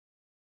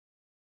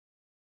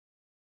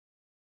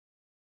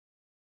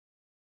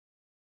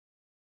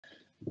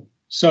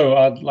So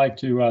I'd like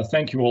to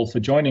thank you all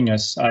for joining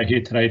us here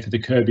today for the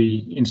Kirby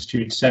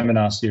Institute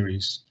seminar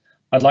series.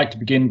 I'd like to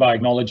begin by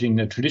acknowledging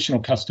the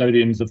traditional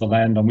custodians of the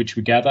land on which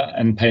we gather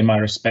and pay my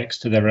respects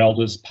to their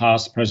elders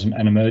past, present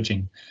and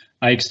emerging.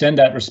 I extend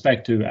that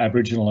respect to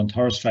Aboriginal and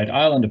Torres Strait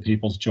Islander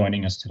peoples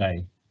joining us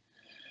today.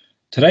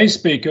 Today's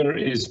speaker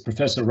is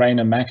Professor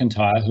Raina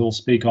MacIntyre, who will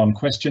speak on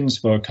questions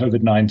for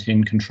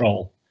COVID-19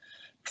 control.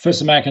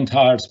 Professor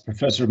MacIntyre is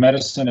Professor of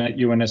Medicine at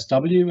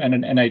UNSW and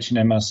an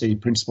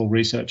NHMRC Principal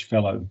Research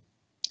Fellow.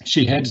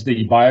 She heads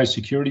the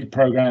Biosecurity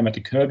program at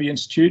the Kirby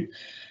Institute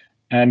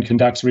and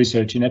conducts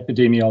research in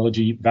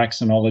epidemiology,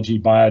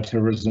 vaccinology,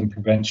 bioterrorism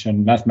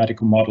prevention,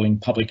 mathematical modelling,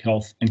 public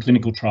health, and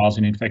clinical trials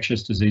in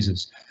infectious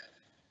diseases.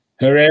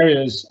 Her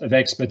areas of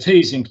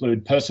expertise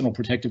include personal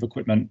protective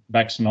equipment,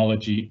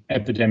 vaccinology,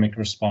 epidemic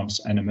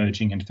response, and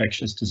emerging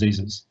infectious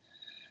diseases.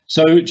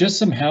 So just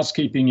some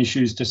housekeeping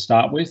issues to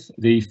start with.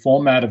 The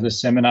format of the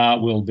seminar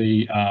will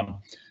be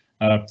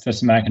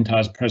Professor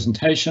MacIntyre's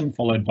presentation,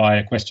 followed by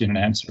a question and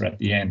answer at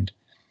the end.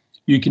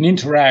 You can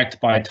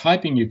interact by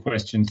typing your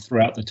questions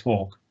throughout the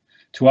talk.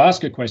 To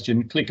ask a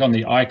question, click on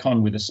the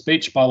icon with a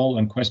speech bubble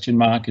and question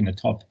mark in the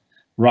top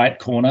right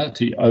corner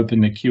to open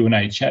the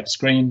Q&A chat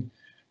screen.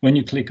 When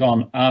you click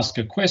on Ask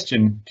a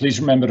Question, please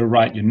remember to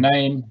write your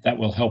name. That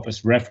will help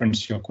us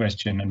reference your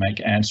question and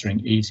make answering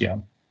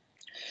easier.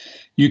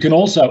 You can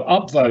also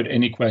upvote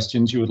any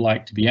questions you would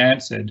like to be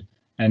answered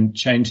and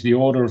change the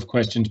order of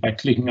questions by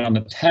clicking on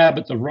the tab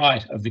at the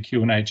right of the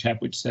Q&A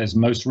chat, which says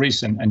Most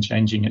Recent, and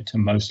changing it to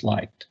Most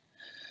Liked.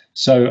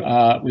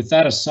 So with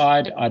that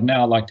aside, I'd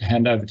now like to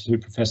hand over to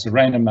Professor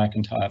Raina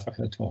MacIntyre for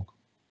her talk.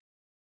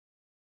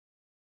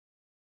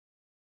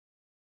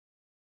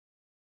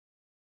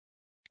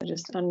 I'll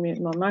just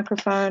unmute my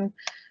microphone.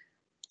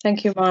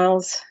 Thank you,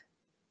 Miles.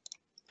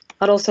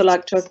 I'd also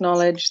like to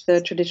acknowledge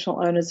the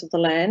traditional owners of the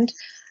land.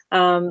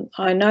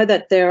 I know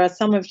that there are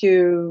some of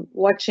you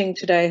watching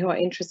today who are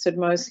interested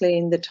mostly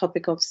in the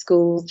topic of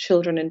school,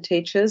 children and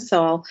teachers,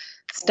 so I'll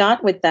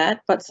start with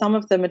that, but some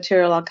of the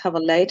material I'll cover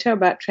later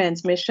about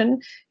transmission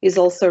is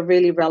also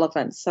really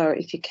relevant, so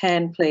if you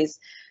can, please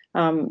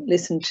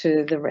listen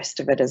to the rest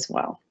of it as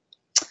well.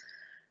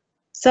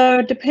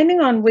 So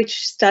depending on which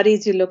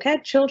studies you look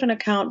at, children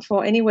account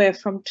for anywhere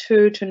from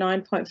 2 to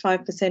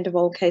 9.5% of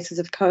all cases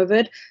of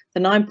COVID. The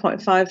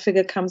 9.5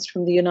 figure comes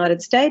from the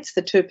United States,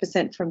 the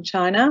 2% from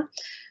China.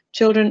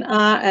 Children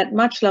are at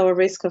much lower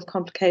risk of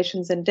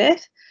complications and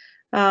death.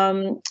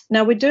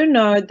 Now we do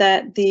know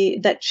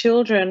that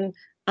children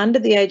under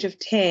the age of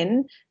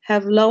 10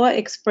 have lower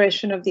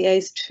expression of the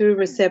ACE2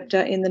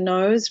 receptor in the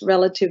nose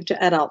relative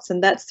to adults,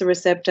 and that's the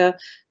receptor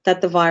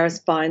that the virus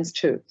binds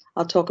to.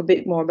 I'll talk a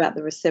bit more about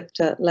the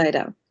receptor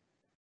later.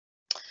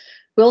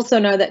 We also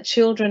know that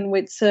children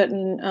with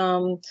certain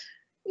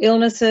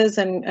illnesses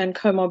and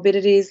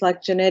comorbidities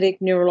like genetic,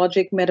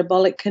 neurologic,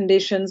 metabolic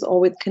conditions, or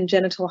with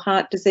congenital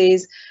heart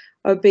disease,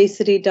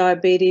 obesity,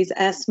 diabetes,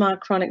 asthma,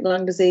 chronic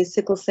lung disease,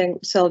 sickle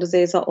cell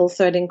disease are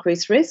also at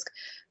increased risk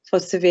for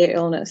severe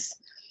illness.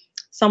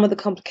 Some of the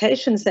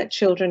complications that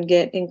children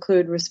get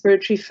include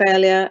respiratory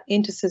failure,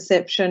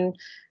 intussusception,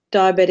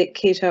 diabetic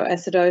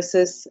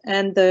ketoacidosis,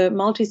 and the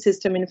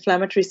multisystem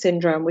inflammatory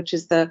syndrome, which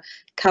is the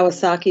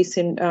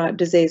Kawasaki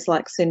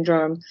disease-like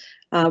syndrome,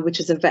 which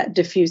is a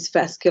diffuse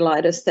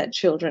vasculitis that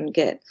children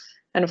get.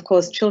 And of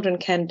course, children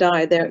can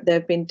die. There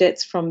have been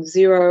deaths from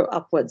 0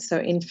 upwards, so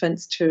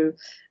infants to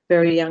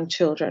very young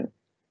children.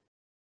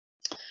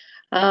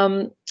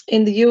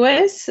 In the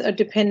US,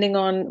 depending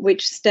on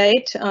which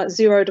state,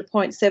 0 to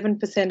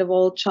 0.7% of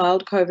all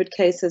child COVID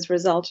cases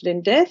resulted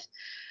in death.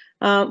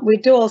 We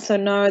do also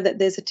know that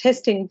there's a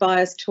testing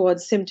bias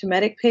towards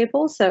symptomatic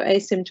people, so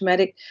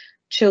asymptomatic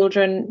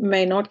children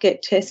may not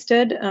get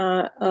tested,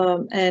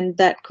 and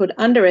that could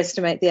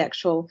underestimate the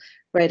actual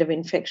rate of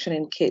infection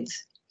in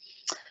kids.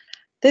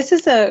 This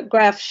is a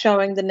graph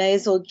showing the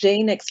nasal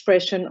gene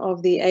expression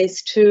of the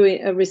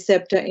ACE2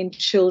 receptor in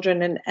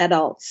children and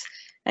adults.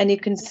 And you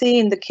can see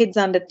in the kids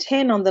under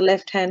 10 on the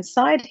left-hand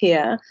side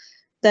here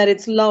that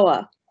it's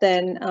lower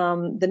than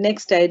the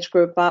next age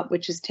group up,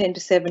 which is 10 to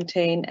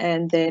 17,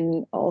 and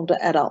then older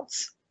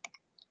adults.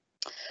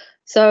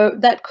 So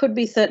that could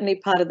be certainly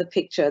part of the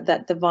picture,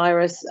 that the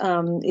virus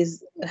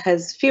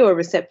has fewer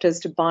receptors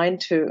to bind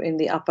to in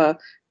the upper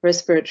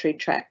respiratory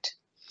tract.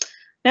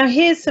 Now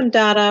here's some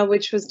data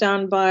which was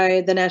done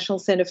by the National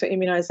Centre for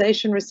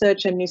Immunisation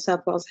Research and New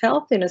South Wales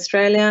Health in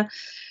Australia,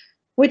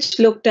 which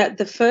looked at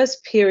the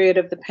first period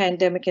of the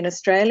pandemic in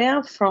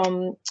Australia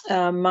from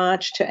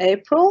March to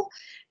April,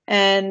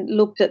 and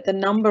looked at the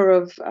number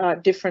of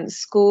different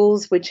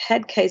schools which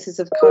had cases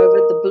of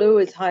COVID. The blue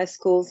is high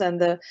schools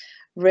and the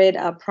red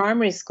are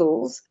primary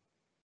schools.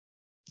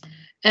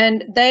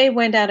 And they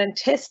went out and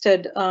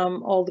tested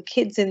all the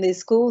kids in these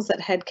schools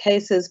that had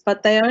cases,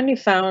 but they only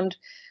found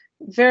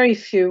very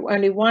few.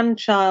 Only one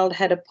child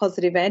had a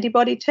positive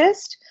antibody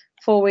test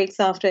 4 weeks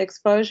after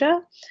exposure,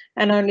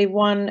 and only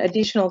one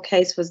additional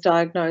case was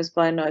diagnosed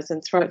by a nose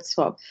and throat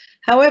swab.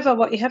 However,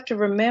 what you have to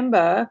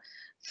remember,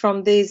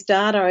 from these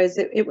data is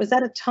it was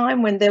at a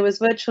time when there was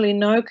virtually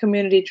no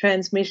community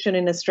transmission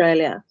in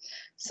Australia.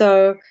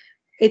 So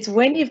it's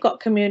when you've got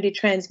community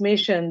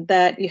transmission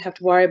that you have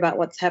to worry about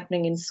what's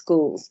happening in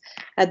schools.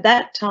 At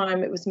that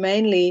time, it was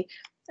mainly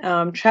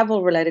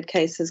travel-related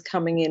cases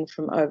coming in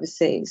from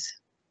overseas.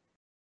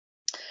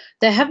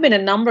 There have been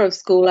a number of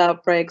school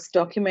outbreaks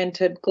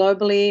documented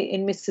globally.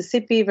 In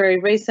Mississippi very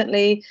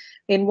recently.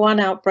 In one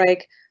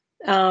outbreak,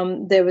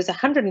 there was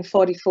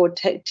 144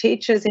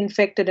 teachers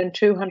infected and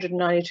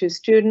 292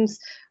 students,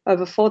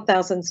 over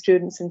 4,000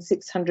 students and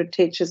 600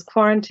 teachers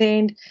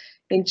quarantined.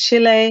 In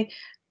Chile,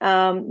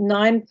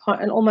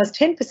 almost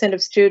 10%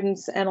 of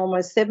students and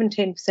almost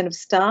 17% of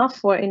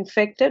staff were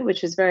infected,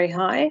 which is very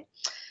high.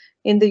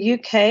 In the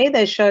UK,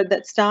 they showed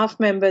that staff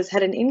members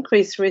had an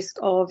increased risk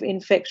of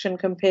infection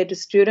compared to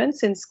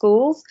students in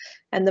schools,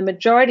 and the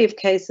majority of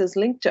cases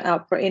linked to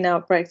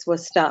outbreaks were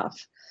staff.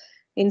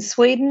 In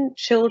Sweden,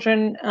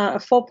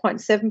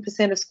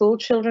 4.7% of school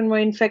children were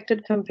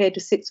infected compared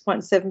to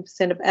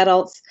 6.7% of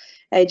adults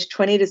aged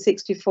 20 to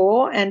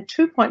 64 and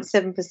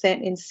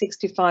 2.7% in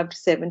 65 to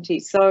 70.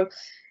 So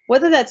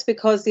whether that's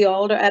because the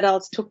older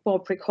adults took more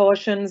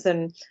precautions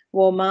and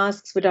wore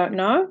masks, we don't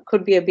know.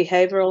 Could be a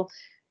behavioural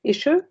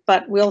issue,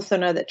 but we also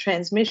know that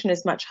transmission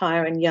is much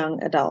higher in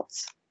young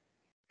adults.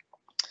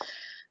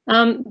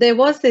 There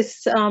was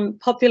this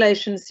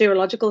population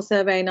serological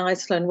survey in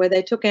Iceland where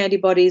they took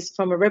antibodies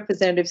from a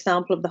representative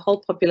sample of the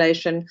whole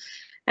population,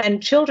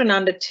 and children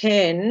under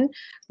 10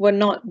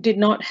 did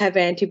not have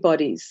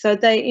antibodies. So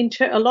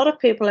a lot of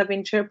people have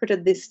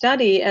interpreted this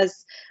study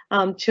as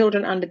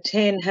children under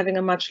 10 having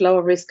a much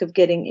lower risk of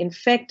getting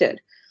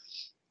infected.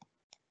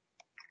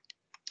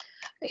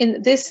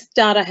 This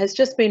data has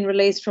just been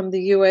released from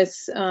the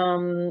US,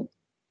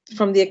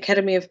 from the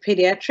Academy of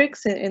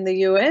Pediatrics in the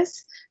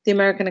US, the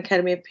American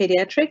Academy of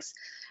Pediatrics.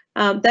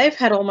 They've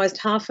had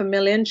almost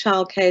 500,000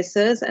 child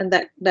cases, and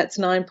that's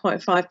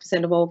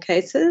 9.5% of all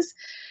cases.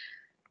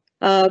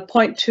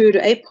 0.2 to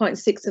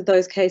 8.6 of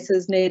those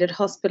cases needed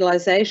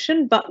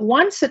hospitalisation. But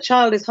once a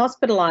child is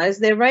hospitalised,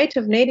 their rate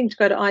of needing to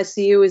go to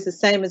ICU is the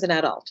same as an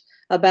adult,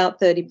 about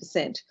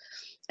 30%.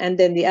 And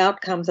then the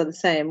outcomes are the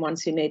same.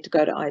 Once you need to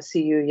go to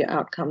ICU, your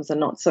outcomes are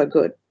not so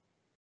good.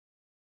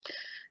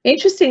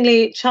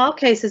 Interestingly, child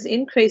cases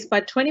increased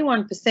by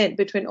 21%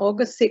 between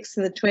August 6th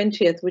and the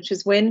 20th, which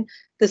is when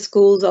the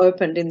schools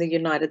opened in the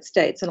United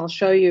States. And I'll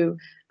show you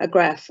a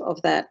graph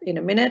of that in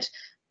a minute.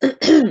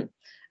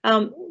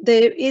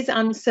 There is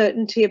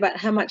uncertainty about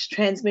how much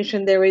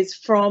transmission there is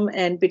from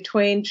and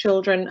between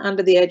children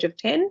under the age of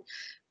 10,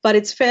 but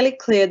it's fairly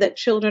clear that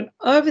children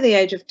over the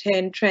age of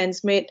 10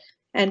 transmit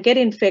and get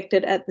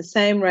infected at the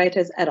same rate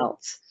as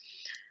adults.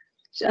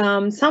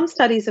 Some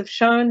studies have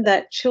shown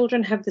that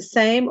children have the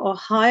same or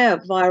higher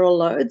viral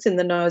loads in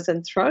the nose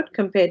and throat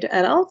compared to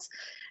adults,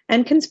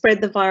 and can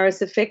spread the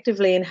virus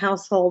effectively in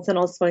households and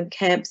also in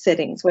camp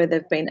settings where there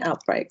have been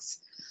outbreaks.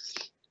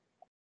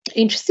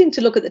 Interesting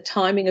to look at the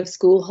timing of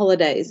school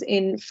holidays.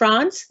 In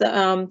France,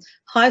 the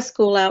high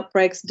school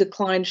outbreaks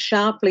declined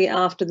sharply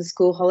after the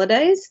school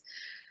holidays.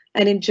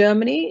 And in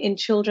Germany, in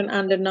children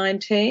under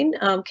 19,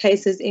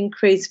 cases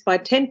increased by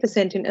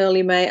 10% in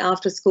early May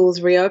after schools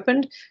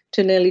reopened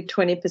to nearly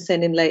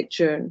 20% in late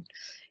June.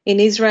 In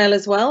Israel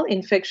as well,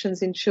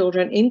 infections in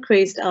children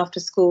increased after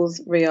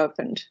schools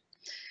reopened.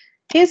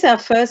 Here's our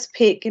first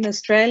peak in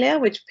Australia,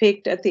 which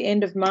peaked at the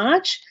end of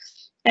March.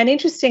 And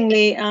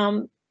interestingly,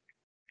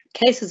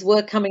 cases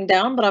were coming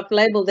down, but I've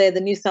labelled there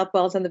the New South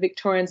Wales and the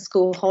Victorian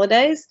school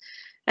holidays.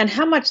 And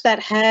how much that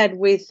had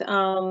with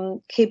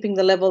keeping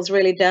the levels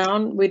really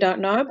down, we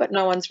don't know, but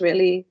no one's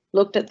really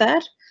looked at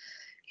that.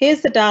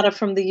 Here's the data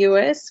from the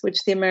US,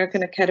 which the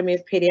American Academy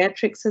of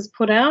Pediatrics has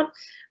put out.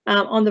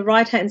 On the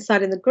right-hand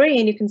side in the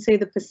green, you can see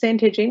the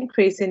percentage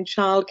increase in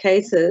child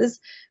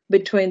cases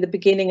between the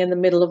beginning and the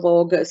middle of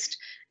August.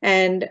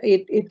 And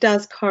it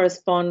does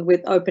correspond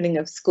with opening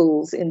of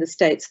schools in the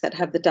states that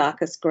have the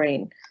darkest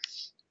green.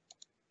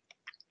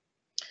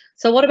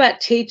 So what about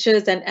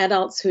teachers and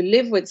adults who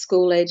live with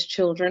school-aged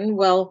children?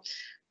 Well,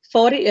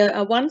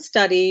 one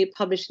study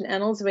published in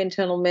Annals of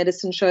Internal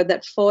Medicine showed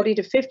that 40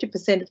 to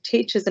 50% of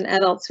teachers and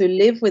adults who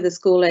live with a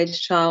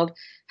school-aged child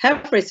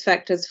have risk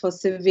factors for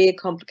severe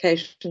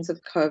complications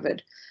of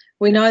COVID.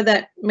 We know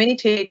that many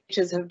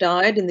teachers have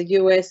died in the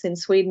US, in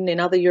Sweden,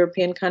 in other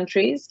European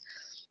countries.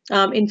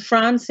 In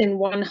France, in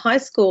one high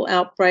school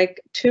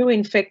outbreak, 2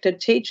 infected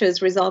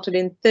teachers resulted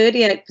in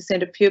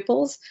 38% of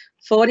pupils,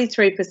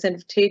 43%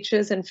 of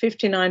teachers and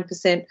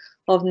 59%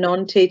 of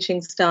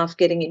non-teaching staff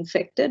getting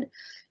infected.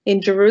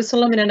 In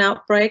Jerusalem, in an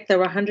outbreak, there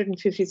were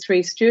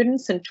 153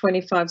 students and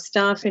 25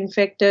 staff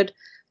infected.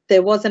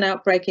 There was an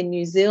outbreak in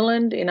New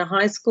Zealand in a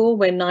high school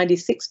where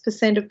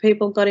 96% of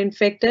people got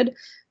infected,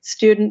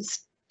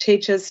 students,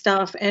 teachers,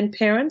 staff and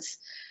parents.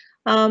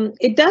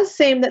 It does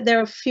seem that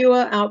there are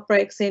fewer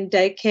outbreaks in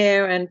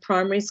daycare and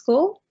primary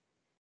school.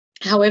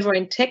 However,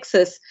 in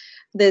Texas,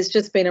 there's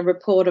just been a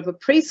report of a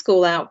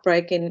preschool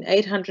outbreak in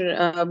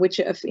 800, which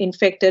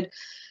infected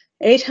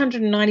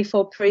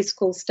 894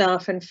 preschool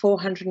staff and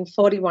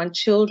 441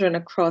 children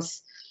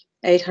across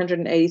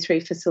 883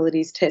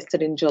 facilities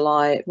tested in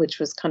July, which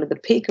was kind of the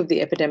peak of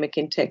the epidemic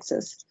in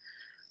Texas.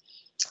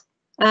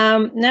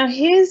 Now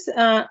here's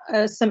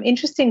some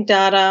interesting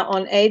data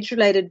on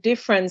age-related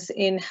difference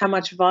in how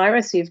much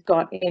virus you've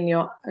got in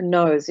your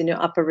nose, in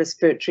your upper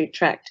respiratory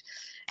tract.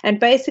 And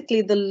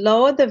basically, the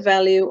lower the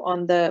value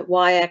on the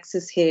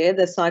y-axis here,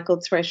 the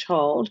cycled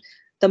threshold,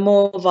 the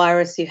more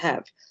virus you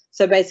have.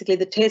 So basically,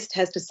 the test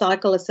has to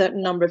cycle a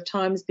certain number of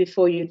times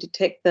before you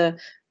detect the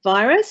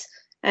virus.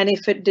 And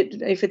if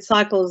it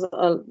cycles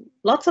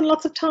lots and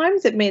lots of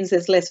times, it means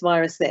there's less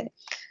virus there.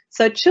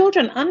 So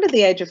children under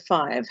the age of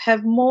 5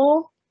 have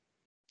more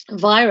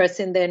virus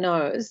in their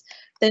nose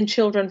than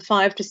children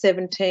 5 to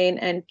 17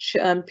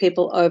 and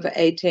people over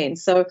 18.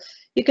 So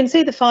you can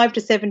see the 5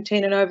 to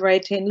 17 and over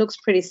 18 looks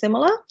pretty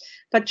similar,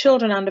 but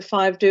children under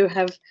 5 do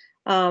have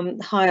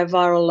higher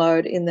viral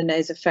load in the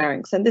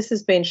nasopharynx, and this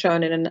has been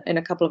shown in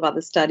a couple of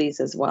other studies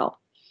as well.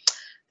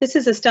 This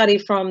is a study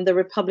from the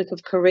Republic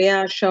of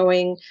Korea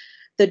showing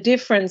the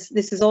difference.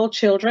 This is all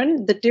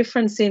children, the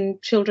difference in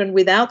children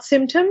without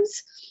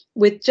symptoms,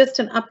 with just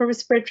an upper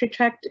respiratory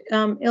tract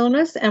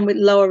illness, and with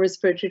lower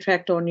respiratory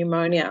tract or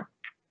pneumonia.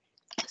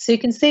 So you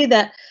can see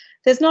that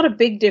there's not a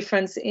big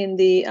difference in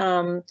the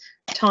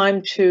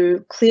time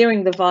to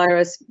clearing the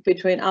virus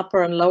between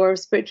upper and lower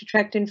respiratory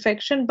tract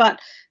infection, but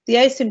the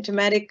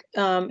asymptomatic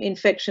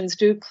infections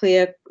do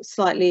clear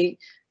slightly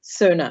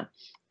sooner.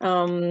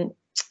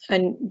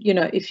 And, you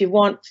know, if you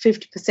want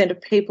 50%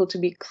 of people to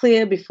be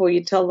clear before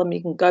you tell them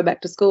you can go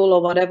back to school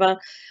or whatever,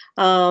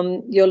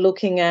 you're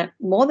looking at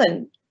more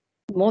than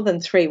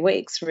 3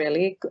 weeks,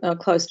 really,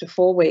 close to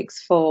 4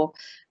 weeks for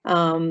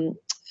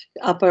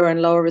upper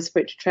and lower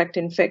respiratory tract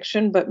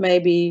infection, but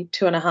maybe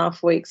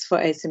 2.5 weeks for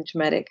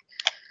asymptomatic.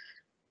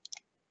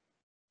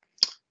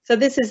 So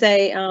this is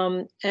a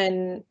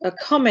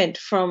comment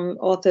from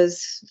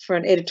authors for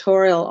an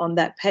editorial on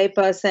that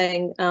paper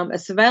saying a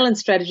surveillance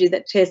strategy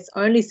that tests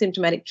only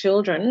symptomatic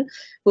children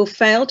will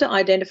fail to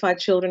identify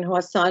children who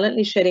are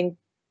silently shedding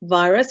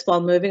virus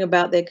while moving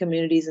about their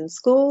communities and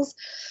schools.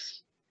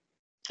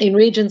 In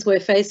regions where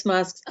face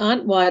masks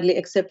aren't widely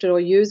accepted or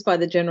used by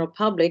the general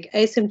public,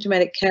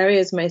 asymptomatic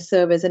carriers may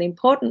serve as an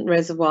important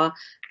reservoir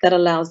that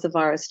allows the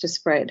virus to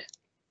spread.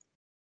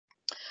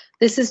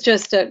 This is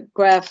just a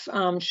graph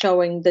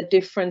showing the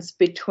difference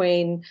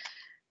between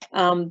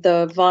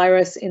the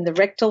virus in the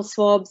rectal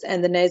swabs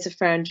and the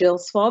nasopharyngeal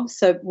swabs.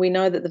 So we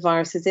know that the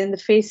virus is in the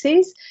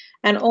feces,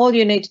 and all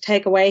you need to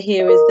take away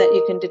here is that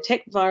you can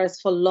detect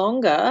virus for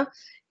longer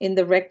in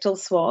the rectal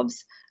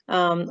swabs,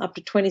 up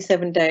to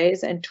 27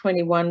 days and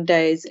 21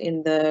 days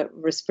in the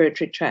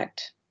respiratory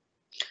tract.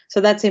 So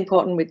that's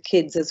important with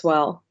kids as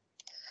well.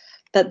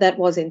 That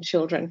was in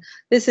children.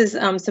 This is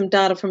some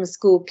data from a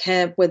school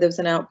camp where there was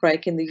an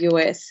outbreak in the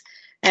US.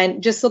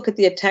 And just look at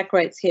the attack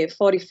rates here,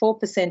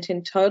 44%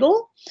 in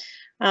total.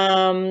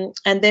 And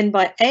then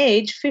by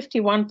age,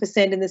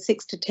 51% in the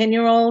 6 to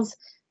 10-year-olds,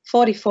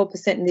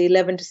 44% in the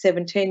 11 to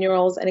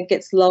 17-year-olds, and it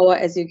gets lower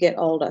as you get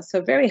older.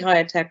 So very high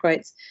attack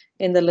rates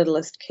in the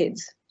littlest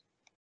kids.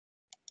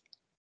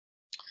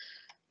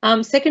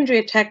 Secondary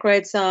attack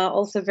rates are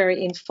also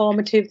very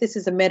informative. This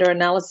is a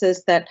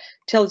meta-analysis that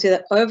tells you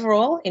that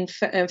overall in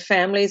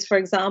families, for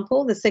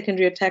example, the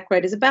secondary attack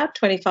rate is about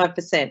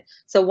 25%.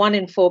 So 1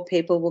 in 4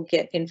 people will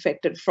get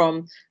infected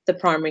from the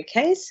primary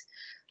case.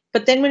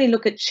 But then when you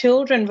look at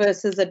children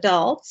versus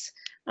adults,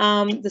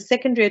 the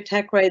secondary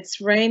attack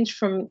rates range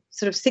from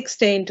sort of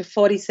 16 to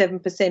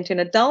 47% in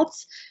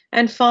adults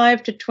and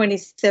 5 to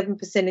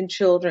 27% in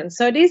children.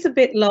 So it is a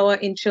bit lower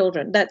in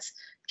children. That's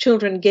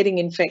children getting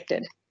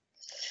infected.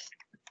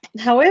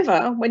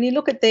 However, when you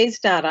look at these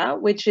data,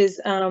 which is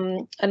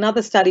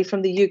another study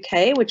from the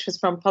UK, which was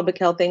from Public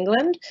Health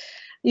England,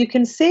 you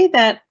can see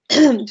that,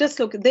 just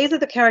look, these are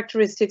the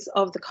characteristics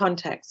of the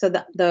contact. So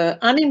the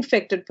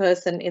uninfected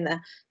person in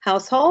the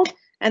household,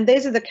 and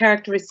these are the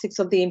characteristics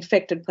of the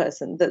infected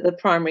person, the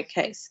primary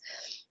case.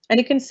 And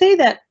you can see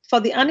that for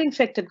the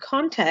uninfected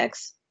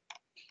contacts,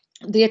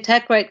 the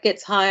attack rate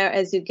gets higher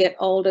as you get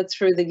older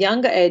through the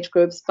younger age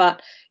groups,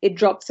 but it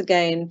drops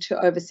again to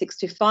over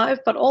 65.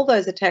 But all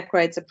those attack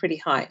rates are pretty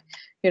high,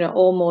 you know,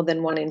 all more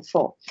than 1 in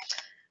 4.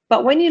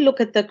 But when you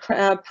look at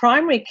the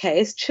primary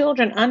case,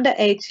 children under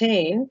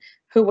 18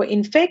 who were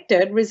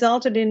infected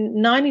resulted in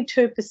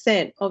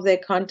 92% of their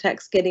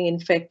contacts getting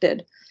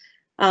infected,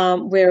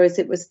 whereas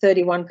it was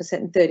 31%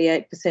 and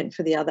 38%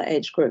 for the other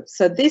age groups.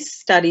 So this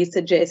study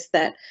suggests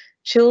that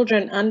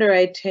children under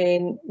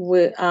 18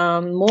 were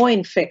more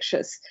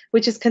infectious,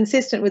 which is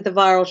consistent with the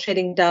viral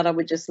shedding data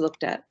we just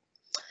looked at.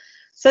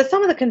 So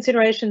some of the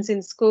considerations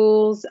in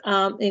schools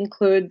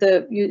include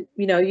the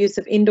use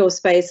of indoor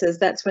spaces.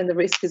 That's when the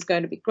risk is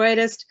going to be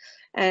greatest.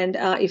 And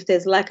if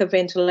there's lack of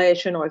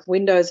ventilation, or if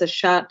windows are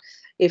shut,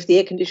 if the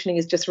air conditioning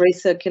is just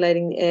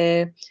recirculating the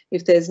air,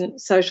 if there's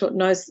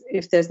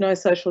no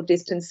social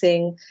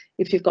distancing,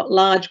 if you've got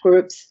large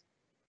groups.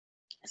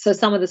 So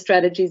some of the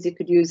strategies you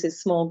could use is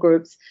small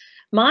groups.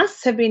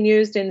 Masks have been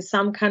used in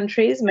some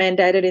countries,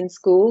 mandated in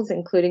schools,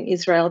 including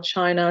Israel,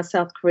 China,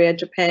 South Korea,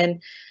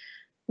 Japan.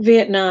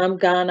 Vietnam,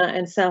 Ghana,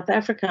 and South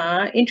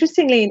Africa.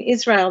 Interestingly, in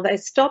Israel, they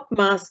stopped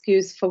mask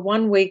use for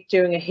 1 week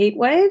during a heat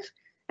wave,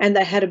 and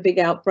they had a big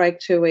outbreak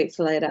 2 weeks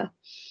later.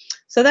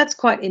 So that's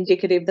quite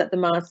indicative that the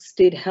masks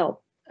did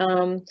help.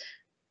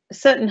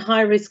 Certain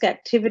high-risk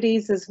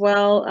activities as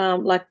well,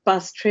 like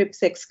bus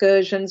trips,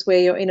 excursions, where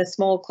you're in a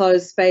small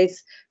closed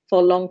space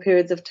for long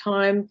periods of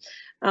time.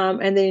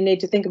 And then you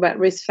need to think about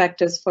risk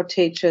factors for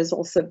teachers,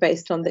 also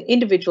based on the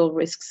individual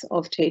risks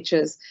of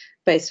teachers,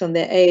 based on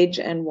their age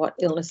and what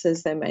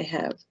illnesses they may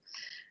have.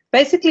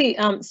 Basically,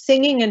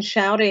 singing and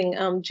shouting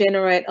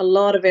generate a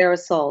lot of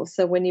aerosols.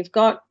 So when you've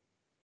got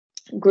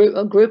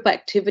group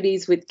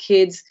activities with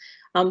kids,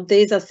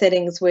 these are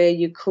settings where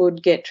you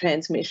could get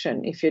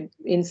transmission. If you're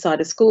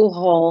inside a school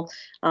hall,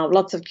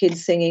 lots of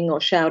kids singing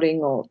or shouting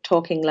or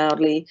talking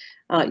loudly,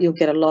 you'll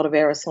get a lot of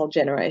aerosol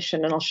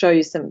generation, and I'll show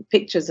you some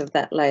pictures of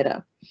that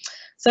later.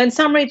 So in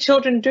summary,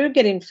 children do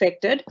get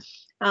infected,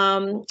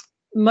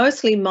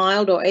 mostly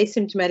mild or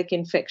asymptomatic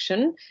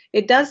infection.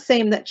 It does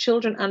seem that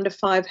children under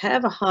 5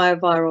 have a higher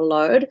viral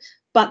load,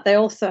 but they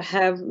also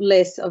have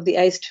less of the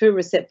ACE2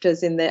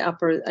 receptors in the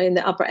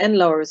upper and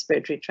lower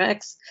respiratory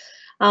tracts.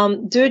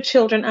 Do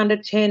children under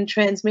 10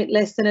 transmit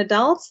less than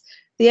adults?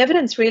 The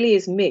evidence really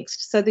is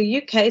mixed. So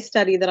the UK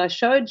study that I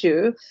showed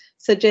you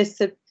suggests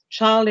that a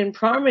child in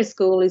primary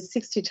school is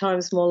 60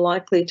 times more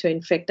likely to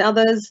infect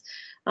others.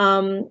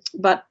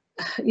 But,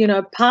 you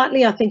know,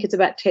 partly I think it's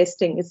about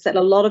testing. It's that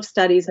a lot of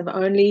studies have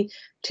only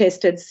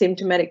tested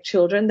symptomatic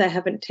children. They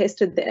haven't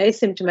tested the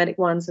asymptomatic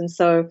ones, and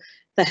so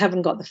they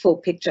haven't got the full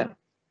picture.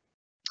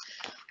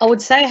 I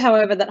would say,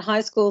 however, that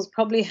high schools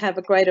probably have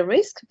a greater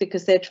risk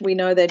because we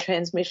know their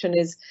transmission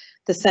is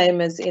the same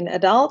as in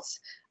adults.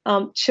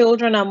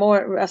 Teachers are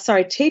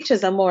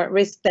more at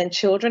risk than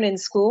children in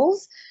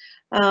schools.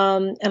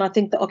 And I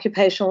think the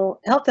occupational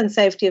health and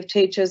safety of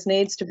teachers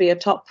needs to be a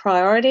top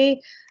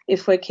priority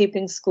if we're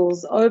keeping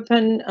schools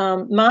open.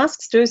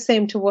 Masks do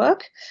seem to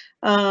work,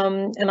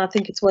 and I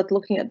think it's worth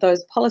looking at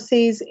those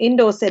policies.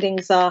 Indoor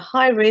settings are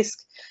high risk.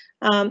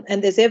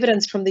 And there's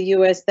evidence from the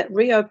US that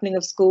reopening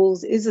of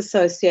schools is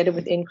associated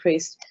with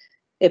increased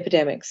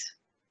epidemics.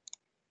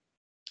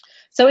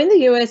 So in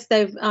the US,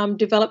 they've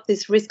developed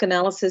this risk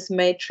analysis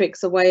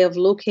matrix, a way of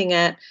looking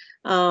at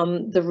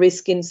the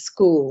risk in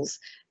schools.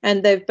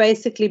 And they've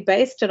basically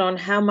based it on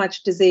how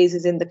much disease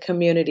is in the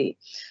community.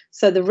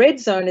 So the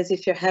red zone is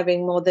if you're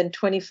having more than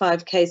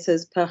 25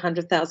 cases per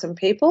 100,000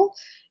 people.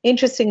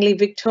 Interestingly,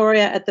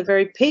 Victoria at the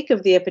very peak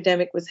of the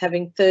epidemic was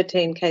having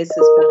 13 cases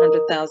per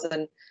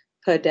 100,000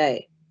 per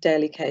day,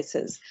 daily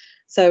cases.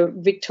 So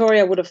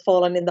Victoria would have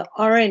fallen in the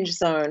orange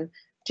zone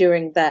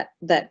during that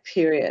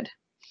period.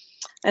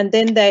 And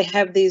then they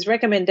have these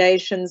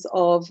recommendations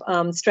of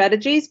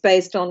strategies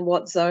based on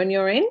what zone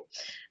you're in.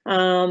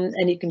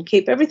 And you can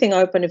keep everything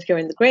open if you're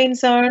in the green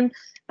zone.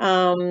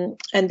 And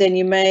then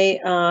you may,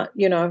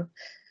 you know,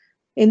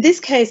 in this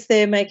case,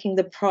 they're making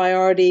the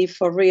priority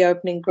for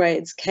reopening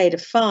grades K to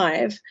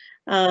 5.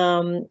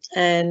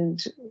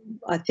 And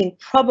I think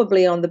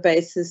probably on the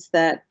basis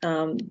that,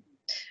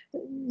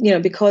 you know,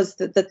 because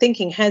the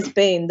thinking has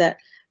been that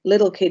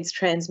little kids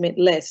transmit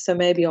less, so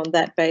maybe on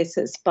that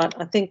basis, but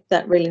I think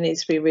that really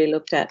needs to be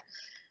re-looked at.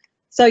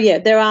 So yeah,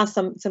 there are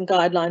some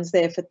guidelines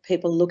there for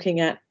people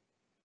looking at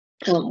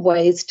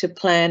ways to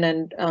plan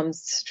and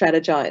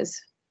strategize.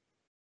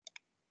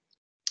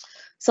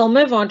 So I'll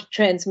move on to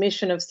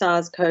transmission of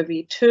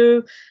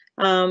SARS-CoV-2.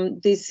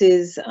 This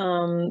is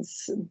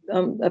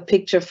a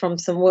picture from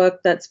some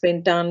work that's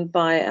been done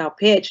by our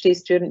PhD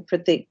student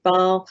Pratik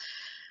Bal,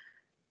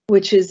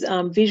 which is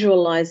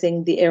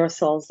visualizing the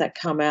aerosols that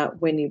come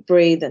out when you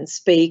breathe and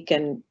speak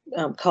and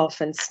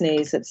cough and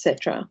sneeze,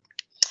 etc.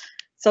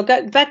 So I'll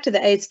go back to the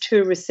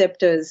ACE2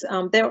 receptors.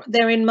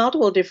 They're in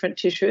multiple different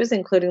tissues,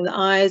 including the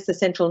eyes, the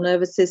central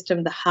nervous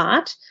system, the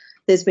heart.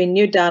 There's been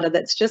new data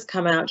that's just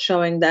come out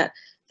showing that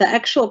the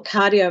actual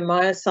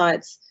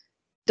cardiomyocytes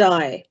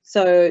die.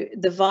 So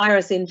the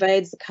virus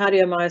invades the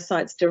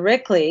cardiomyocytes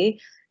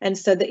directly, and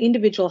so the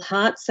individual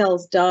heart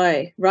cells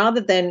die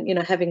rather than, you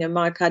know, having a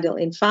myocardial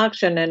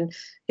infarction and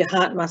your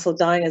heart muscle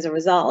dying as a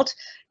result.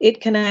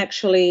 It can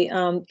actually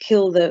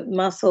kill the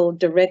muscle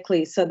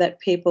directly so that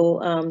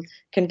people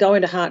can go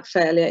into heart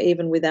failure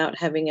even without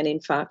having an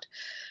infarct.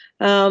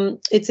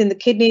 It's in the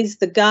kidneys,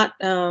 the gut,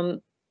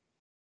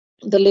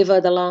 the liver,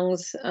 the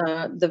lungs,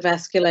 the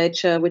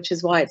vasculature, which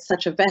is why it's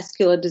such a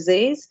vascular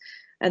disease.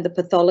 And the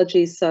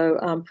pathology is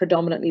so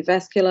predominantly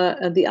vascular,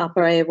 the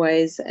upper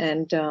airways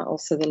and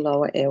also the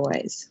lower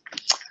airways.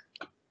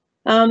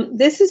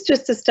 This is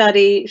just a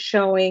study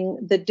showing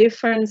the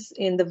difference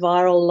in the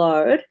viral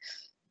load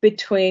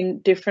between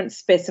different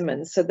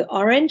specimens. So the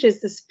orange is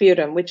the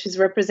sputum, which is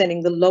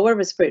representing the lower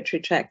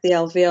respiratory tract, the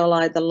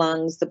alveoli, the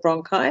lungs, the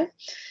bronchi.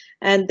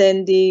 And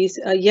then the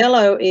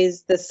yellow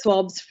is the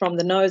swabs from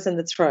the nose and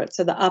the throat,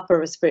 so the upper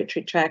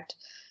respiratory tract.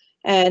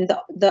 And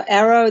the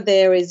arrow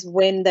there is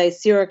when they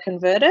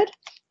seroconverted,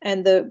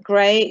 and the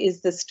grey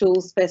is the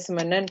stool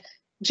specimen. And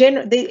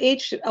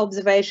each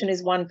observation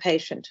is one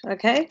patient,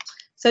 okay?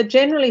 So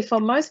generally for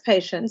most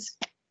patients,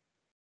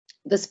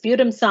 the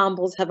sputum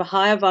samples have a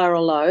higher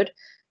viral load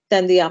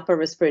than the upper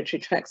respiratory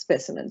tract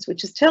specimens,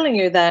 which is telling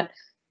you that,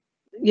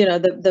 you know,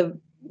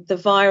 the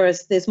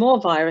virus, there's more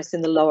virus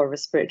in the lower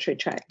respiratory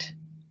tract.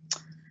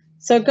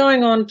 So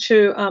going on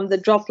to the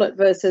droplet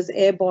versus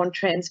airborne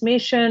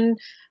transmission,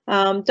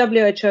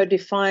 WHO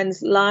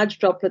defines large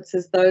droplets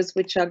as those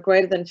which are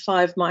greater than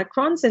 5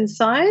 microns in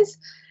size,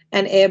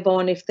 and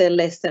airborne if they're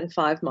less than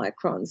 5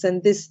 microns.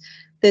 And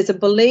there's a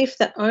belief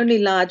that only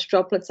large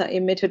droplets are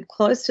emitted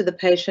close to the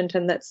patient,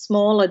 and that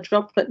smaller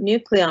droplet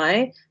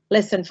nuclei,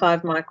 less than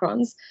 5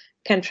 microns,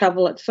 can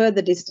travel at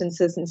further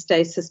distances and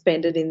stay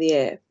suspended in the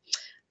air.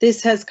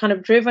 This has kind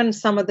of driven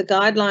some of the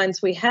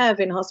guidelines we have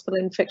in hospital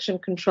infection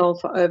control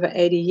for over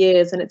 80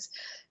 years, and it's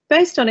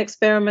based on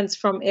experiments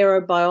from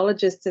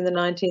aerobiologists in the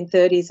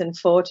 1930s and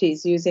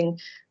 40s using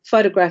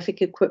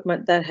photographic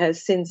equipment that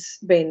has since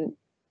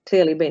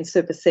clearly been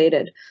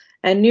superseded.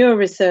 And newer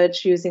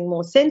research using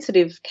more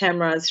sensitive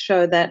cameras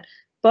show that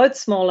both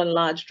small and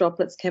large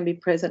droplets can be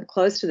present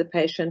close to the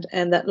patient,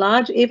 and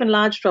that even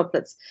large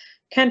droplets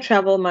can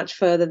travel much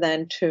further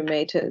than 2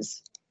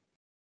 meters.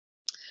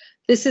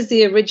 This is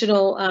the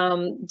original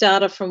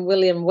data from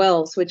William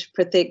Wells, which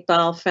Pratik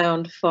Bal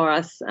found for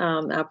us,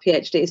 our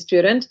PhD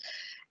student.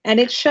 And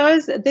it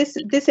shows that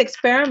this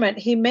experiment,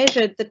 he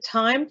measured the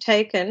time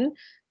taken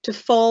to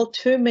fall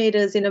 2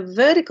 meters in a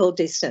vertical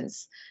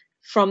distance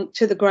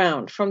to the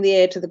ground, from the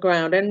air to the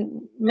ground.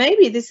 And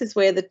maybe this is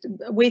where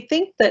we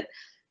think that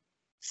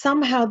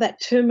somehow that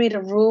 2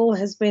 meter rule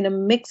has been a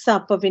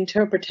mix-up of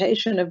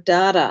interpretation of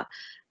data.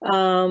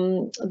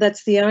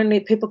 That's the only,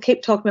 people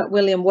keep talking about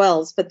William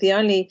Wells, but the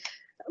only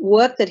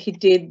work that he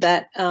did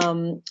that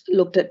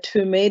looked at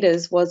 2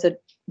 meters was a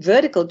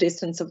vertical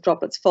distance of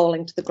droplets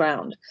falling to the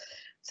ground.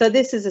 So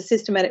this is a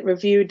systematic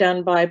review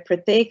done by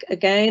Pratik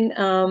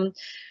again,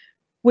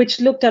 which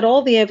looked at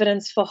all the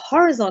evidence for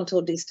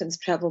horizontal distance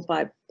travel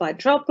by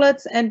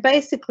droplets, and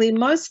basically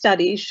most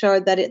studies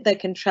showed that they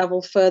can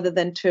travel further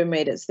than 2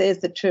 meters. There's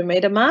the 2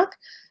 meter mark.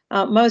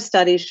 Most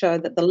studies show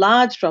that the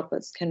large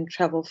droplets can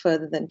travel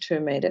further than 2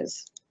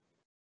 meters.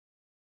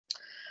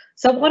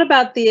 So what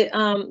about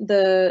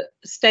the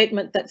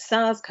statement that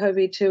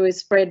SARS-CoV-2 is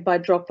spread by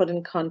droplet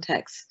and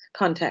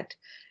contact?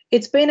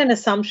 It's been an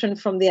assumption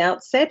from the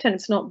outset, and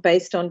it's not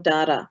based on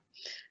data.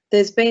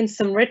 There's been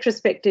some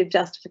retrospective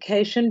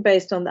justification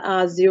based on the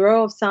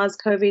R0 of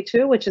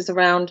SARS-CoV-2, which is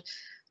around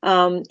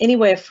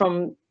anywhere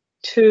from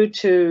 2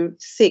 to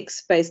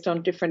 6 based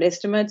on different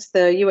estimates.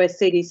 The US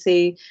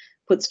CDC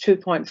puts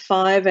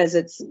 2.5 as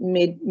its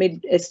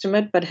mid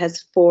estimate, but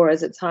has 4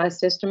 as its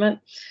highest estimate.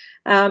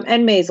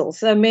 And measles.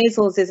 So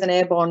measles is an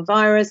airborne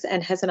virus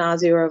and has an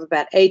R0 of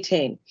about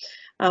 18.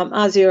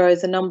 R0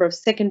 is a number of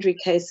secondary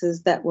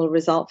cases that will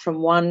result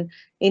from one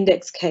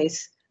index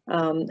case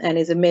and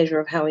is a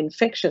measure of how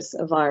infectious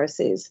a virus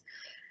is.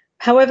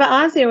 However,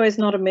 R0 is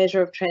not a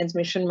measure of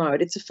transmission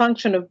mode. It's a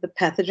function of the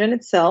pathogen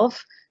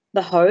itself,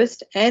 the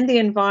host, and the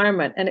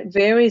environment, and it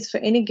varies for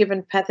any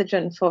given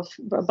pathogen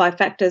by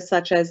factors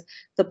such as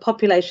the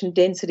population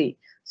density.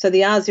 So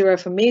the R0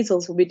 for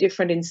measles will be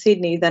different in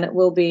Sydney than it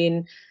will be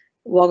in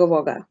Wagga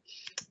Wagga,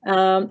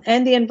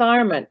 and the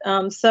environment.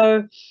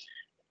 So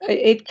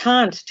it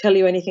can't tell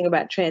you anything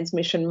about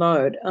transmission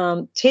mode.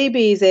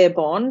 TB is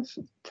airborne,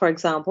 for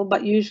example,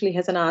 but usually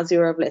has an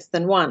R0 of less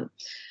than 1.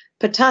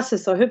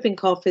 Pertussis or whooping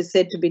cough is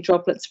said to be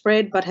droplet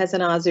spread, but has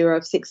an R0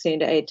 of 16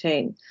 to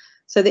 18.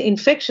 So the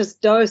infectious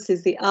dose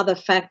is the other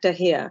factor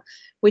here,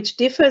 which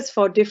differs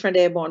for different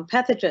airborne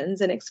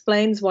pathogens and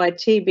explains why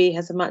TB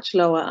has a much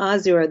lower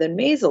R0 than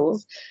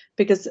measles,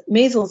 because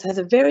measles has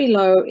a very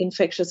low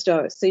infectious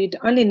dose. So you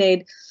only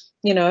need,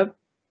 you know,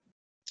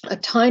 a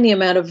tiny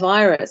amount of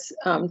virus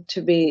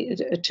to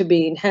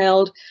be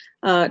inhaled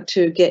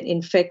to get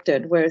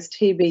infected, whereas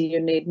TB you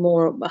need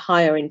a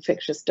higher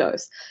infectious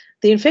dose.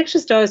 The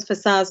infectious dose for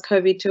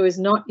SARS-CoV-2 is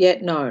not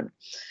yet known.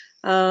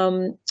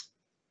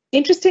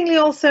 Interestingly,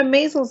 also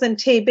measles and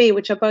TB,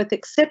 which are both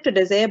accepted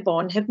as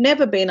airborne, have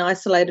never been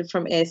isolated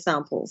from air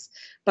samples,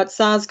 but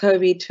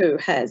SARS-CoV-2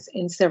 has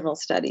in several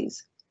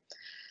studies.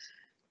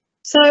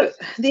 So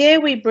the air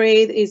we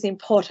breathe is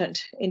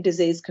important in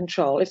disease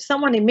control. If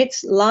someone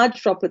emits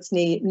large droplets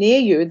near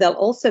you, they'll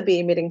also be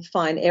emitting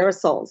fine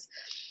aerosols.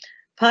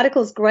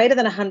 Particles greater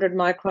than 100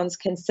 microns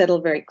can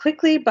settle very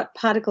quickly, but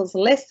particles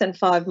less than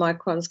 5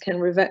 microns can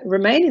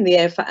remain in the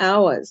air for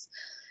hours.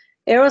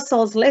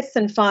 Aerosols less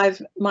than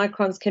 5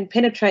 microns can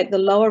penetrate the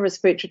lower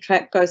respiratory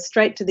tract, go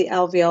straight to the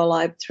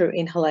alveoli through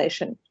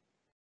inhalation.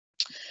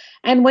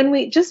 And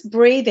when just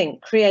breathing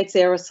creates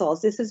aerosols,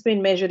 this has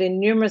been measured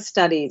in numerous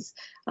studies.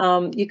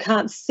 You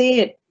can't see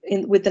it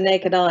with the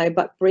naked eye,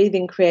 but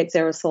breathing creates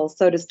aerosols.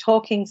 So does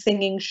talking,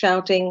 singing,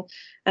 shouting,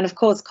 and of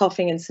course,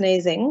 coughing and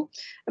sneezing.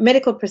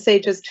 Medical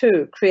procedures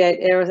too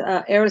create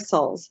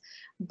aerosols,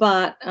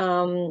 but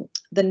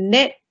the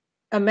net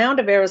amount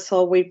of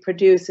aerosol we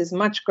produce is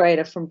much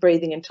greater from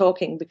breathing and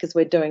talking because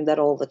we're doing that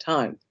all the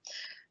time.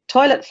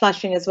 Toilet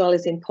flushing as well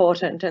is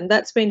important, and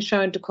that's been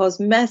shown to cause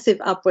massive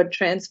upward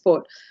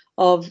transport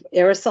of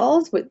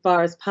aerosols with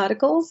virus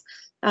particles.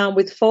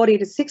 with 40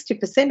 to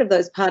 60% of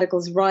those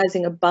particles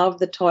rising above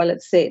the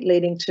toilet seat,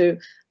 leading to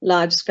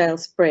large-scale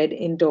spread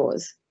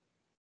indoors.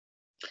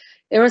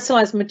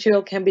 Aerosolized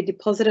material can be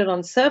deposited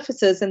on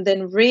surfaces and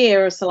then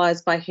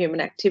re-aerosolized by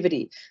human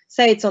activity.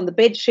 Say it's on the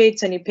bed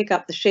sheets and you pick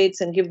up the sheets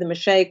and give them a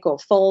shake or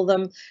fold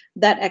them.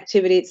 That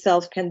activity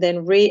itself can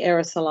then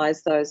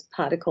re-aerosolize those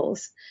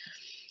particles.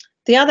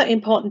 The other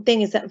important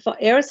thing is that for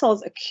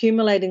aerosols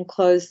accumulate in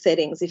closed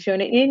settings, if you're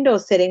in an indoor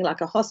setting like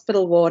a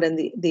hospital ward and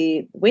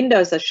the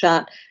windows are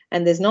shut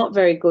and there's not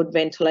very good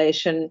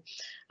ventilation,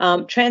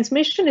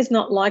 transmission is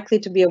not likely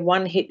to be a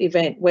one-hit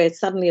event where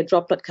suddenly a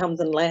droplet comes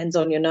and lands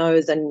on your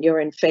nose and you're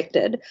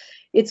infected.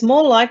 It's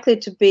more likely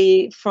to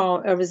be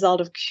from a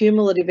result of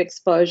cumulative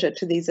exposure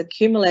to these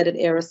accumulated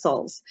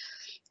aerosols.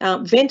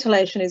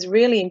 Ventilation is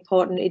really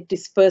important. It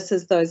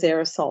disperses those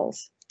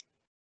aerosols.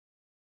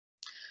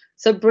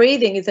 So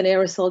breathing is an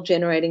aerosol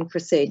generating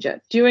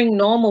procedure. During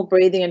normal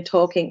breathing and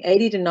talking,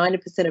 80 to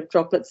 90% of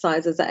droplet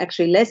sizes are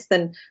actually less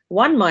than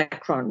 1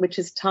 micron, which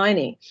is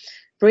tiny.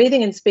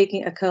 Breathing and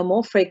speaking occur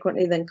more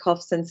frequently than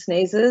coughs and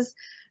sneezes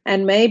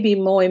and may be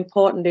more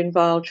important in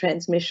viral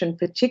transmission,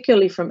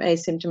 particularly from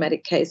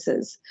asymptomatic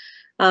cases.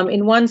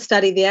 In one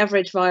study, the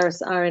average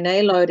virus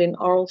RNA load in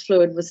oral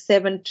fluid was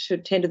 7 to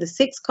 10 to the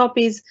 6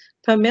 copies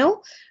per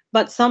mil,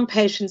 but some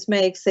patients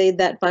may exceed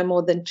that by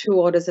more than 2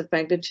 orders of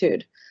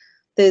magnitude.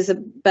 There's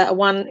in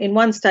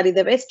one study,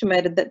 they've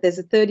estimated that there's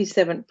a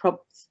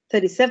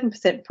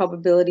 37%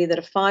 probability that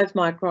a 5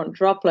 micron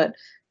droplet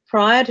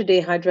prior to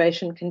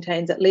dehydration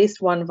contains at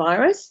least 1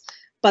 virus,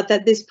 but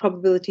that this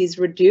probability is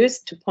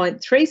reduced to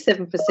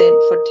 0.37%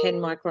 for 10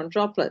 micron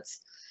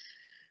droplets.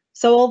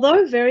 So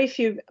although very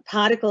few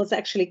particles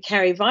actually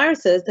carry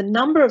viruses, the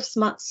number of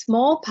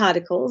small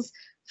particles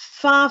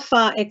far,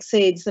 far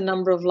exceeds the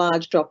number of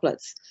large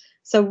droplets.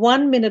 So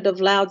 1 minute of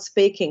loud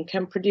speaking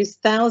can produce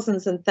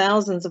thousands and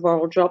thousands of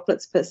oral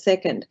droplets per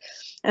second.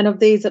 And of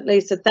these, at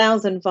least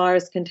 1,000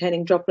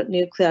 virus-containing droplet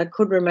nuclei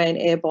could remain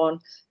airborne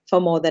for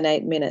more than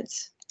 8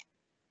 minutes.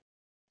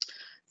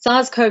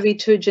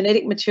 SARS-CoV-2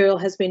 genetic material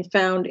has been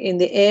found in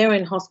the air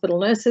in hospital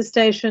nurses'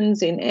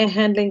 stations, in air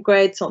handling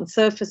grates, on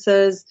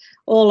surfaces,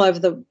 all over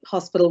the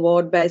hospital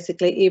ward,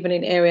 basically, even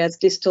in areas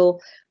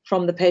distal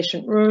from the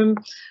patient room,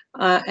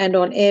 and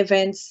on air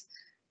vents.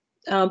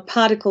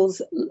 Particles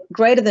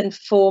greater than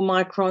 4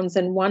 microns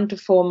and 1 to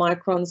 4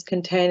 microns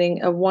containing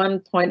a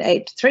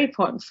 1.8 to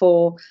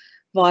 3.4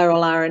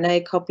 viral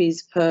RNA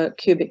copies per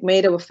cubic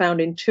meter were found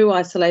in 2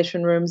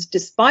 isolation rooms,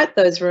 despite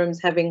those rooms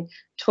having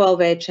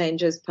 12 air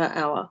changes per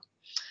hour.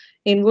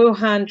 In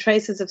Wuhan,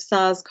 traces of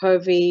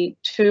SARS-CoV-2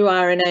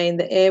 RNA in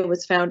the air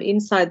was found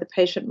inside the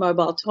patient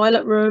mobile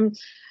toilet room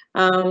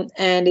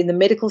and in the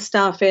medical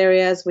staff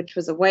areas, which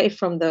was away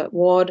from the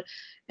ward,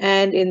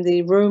 and in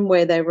the room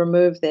where they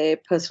removed their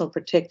personal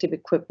protective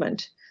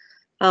equipment.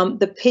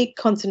 The peak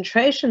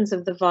concentrations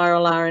of the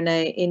viral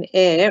RNA in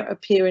air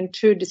appear in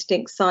 2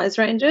 distinct size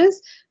ranges,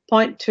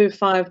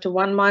 0.25 to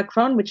 1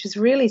 micron, which is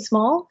really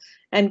small,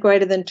 and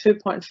greater than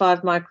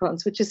 2.5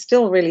 microns, which is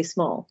still really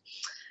small,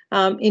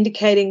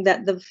 indicating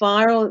that the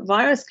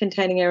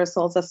virus-containing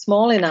aerosols are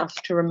small enough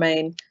to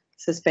remain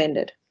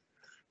suspended.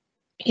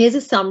 Here's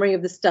a summary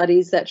of the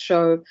studies that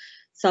show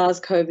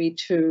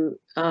SARS-CoV-2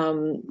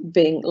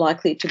 being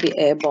likely to be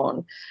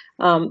airborne.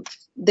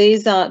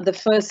 These are the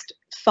first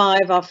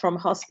 5 are from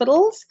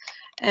hospitals,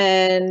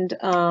 and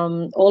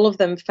all of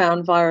them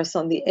found virus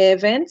on the air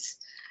vents.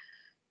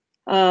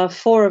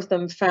 4 of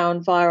them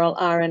found viral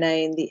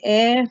RNA in the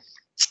air.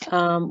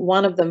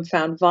 1 of them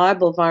found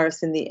viable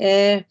virus in the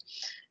air.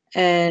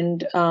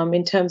 And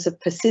in terms of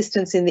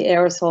persistence in the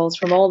aerosols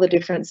from all the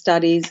different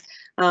studies,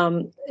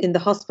 in the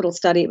hospital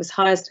study, it was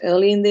highest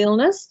early in the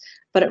illness,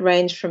 but it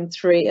ranged from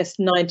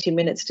 90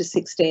 minutes to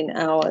 16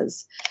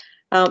 hours.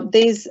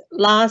 These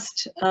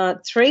last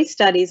 3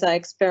 studies are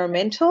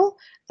experimental.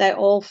 They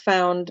all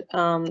found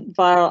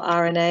viral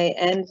RNA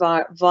and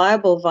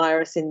viable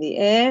virus in the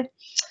air.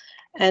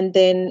 And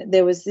then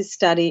there was this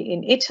study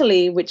in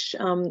Italy which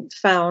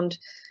found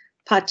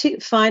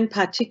fine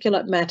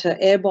particulate matter,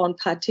 airborne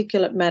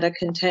particulate matter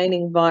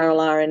containing viral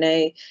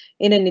RNA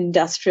in an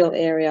industrial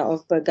area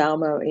of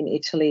Bergamo in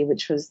Italy,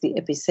 which was the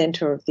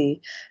epicenter of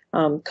the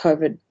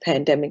COVID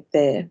pandemic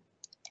there.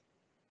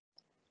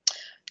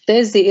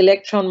 There's the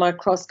electron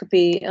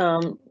microscopy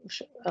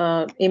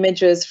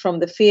images from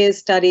the FEARS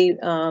study,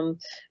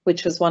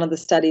 which was one of the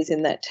studies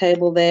in that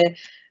table there,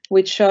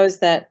 which shows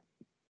that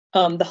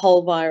the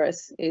whole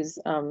virus is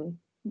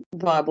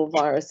viable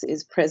virus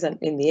is present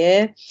in the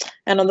air.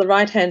 And on the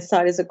right-hand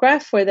side is a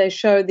graph where they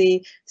show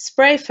the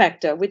spray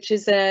factor, which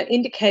is an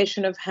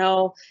indication of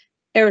how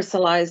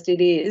aerosolized it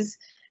is.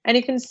 And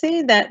you can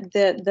see that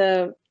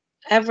the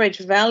average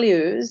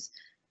values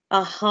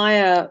are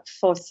higher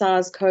for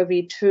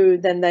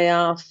SARS-CoV-2 than they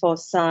are for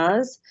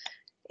SARS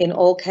in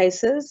all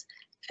cases,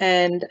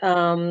 and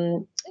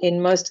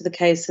in most of the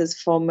cases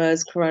for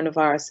MERS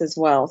coronavirus as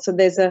well. So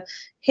there's a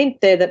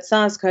hint there that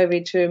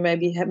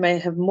SARS-CoV-2 may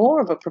have more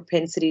of a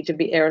propensity to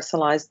be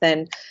aerosolized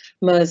than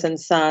MERS and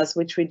SARS,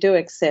 which we do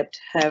accept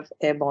have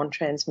airborne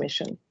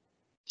transmission.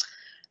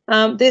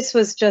 This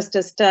was just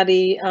a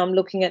study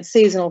looking at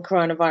seasonal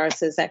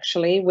coronaviruses,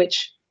 actually,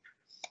 which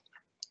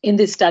in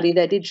this study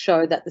they did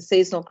show that the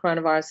seasonal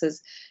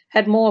coronaviruses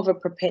had more of a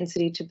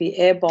propensity to be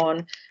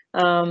airborne,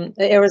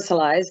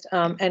 aerosolized,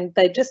 and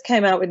they just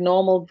came out with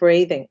normal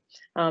breathing.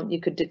 You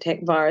could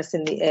detect virus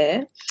in the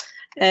air.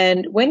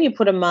 And when you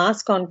put a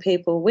mask on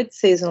people with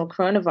seasonal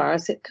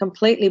coronavirus, it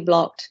completely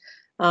blocked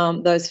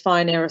those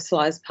fine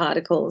aerosolized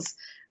particles.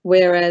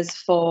 Whereas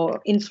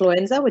for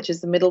influenza, which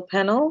is the middle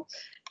panel,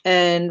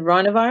 and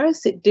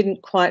rhinovirus, it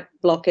didn't quite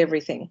block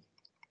everything.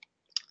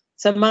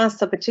 So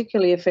masks are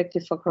particularly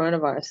effective for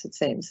coronavirus, it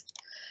seems.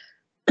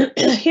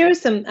 Here are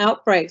some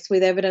outbreaks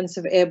with evidence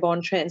of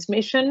airborne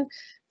transmission.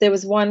 There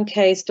was one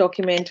case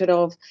documented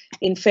of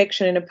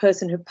infection in a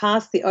person who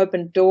passed the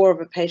open door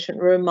of a patient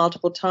room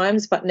multiple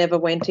times but never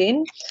went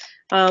in.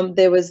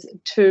 There was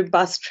two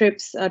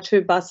buses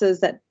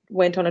that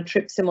went on a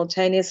trip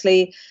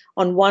simultaneously.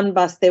 On one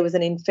bus, there was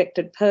an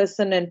infected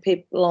person, and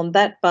people on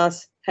that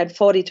bus had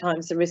 40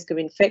 times the risk of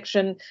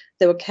infection.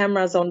 There were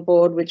cameras on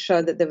board which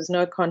showed that there was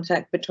no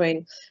contact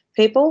between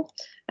people.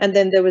 And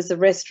then there was a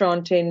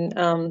restaurant in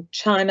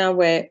China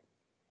where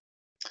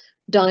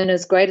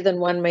diners greater than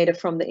 1 metre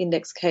from the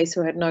index case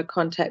who had no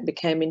contact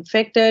became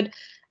infected.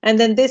 And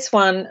then this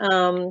one,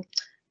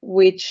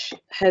 which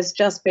has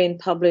just been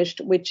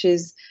published, which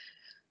is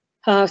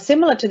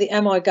similar to the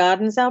Amoy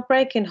Gardens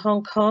outbreak in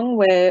Hong Kong,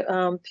 where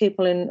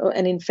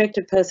an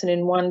infected person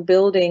in one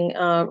building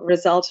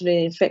resulted in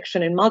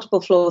infection in multiple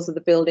floors of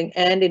the building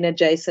and in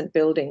adjacent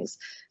buildings.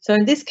 So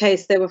in this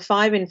case, there were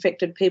 5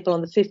 infected people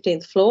on the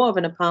 15th floor of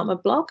an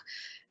apartment block,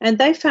 and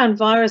they found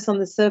virus on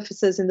the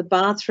surfaces in the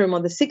bathroom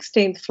on the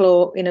 16th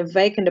floor in a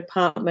vacant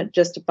apartment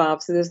just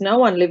above. So there's no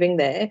one living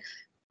there,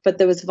 but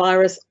there was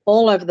virus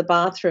all over the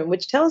bathroom,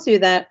 which tells you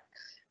that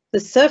the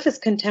surface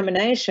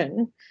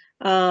contamination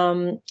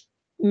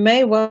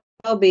may well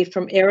be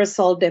from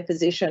aerosol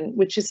deposition,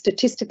 which is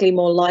statistically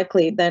more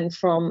likely than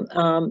from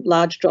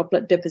large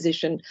droplet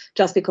deposition,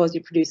 just because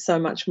you produce so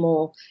much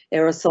more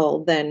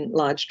aerosol than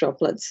large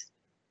droplets.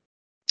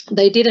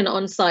 They did an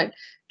on-site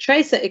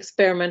tracer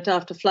experiment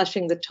after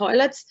flushing the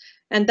toilets,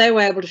 and they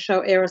were able to show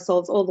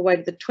aerosols all the way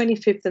to the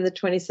 25th and the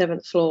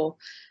 27th floor,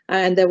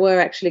 and there were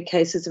actually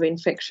cases of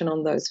infection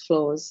on those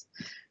floors.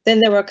 Then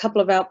there were a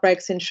couple of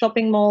outbreaks in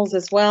shopping malls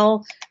as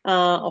well,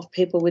 of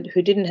people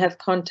who didn't have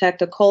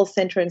contact, a call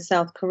centre in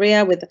South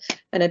Korea with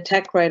an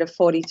attack rate of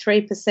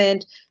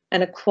 43%,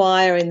 and a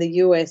choir in the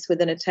US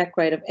with an attack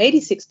rate of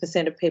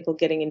 86% of people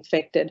getting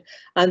infected.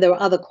 And there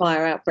were other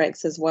choir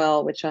outbreaks as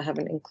well, which I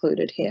haven't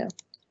included here.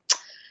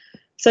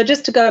 So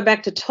just to go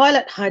back to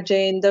toilet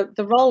hygiene,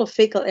 the role of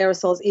fecal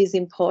aerosols is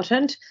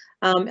important.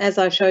 As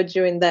I showed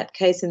you in that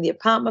case in the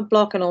apartment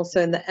block and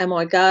also in the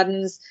Amoy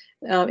Gardens,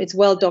 it's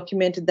well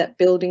documented that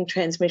building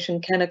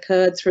transmission can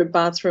occur through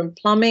bathroom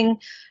plumbing,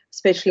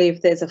 especially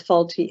if there's a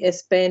faulty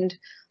S-bend.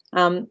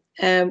 A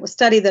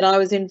study that I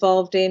was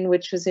involved in,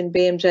 which was in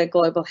BMJ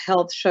Global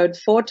Health, showed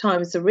 4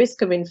 times the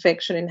risk of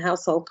infection in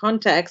household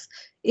contacts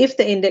if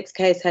the index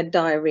case had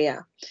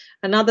diarrhea.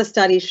 Another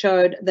study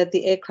showed that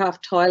the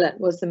aircraft toilet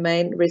was the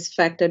main risk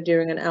factor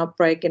during an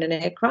outbreak in an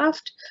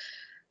aircraft,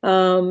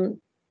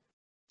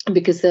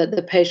 because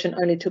the patient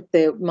only took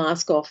their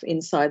mask off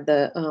inside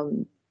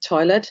the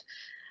toilet.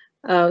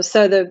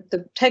 So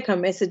the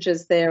take-home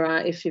messages there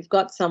are, if you've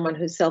got someone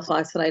who's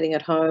self-isolating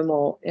at home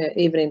or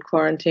even in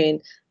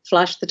quarantine,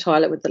 flush the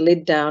toilet with the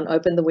lid down,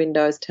 open the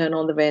windows, turn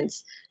on the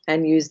vents,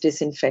 and use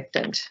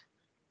disinfectant.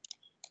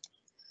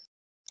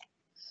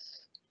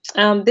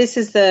 This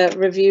is the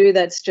review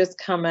that's just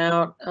come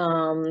out,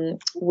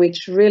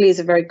 which really is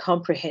a very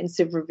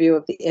comprehensive review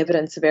of the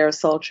evidence of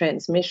aerosol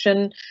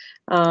transmission.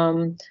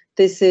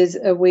 This is,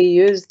 we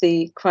use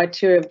the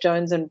criteria of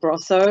Jones and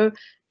Brosso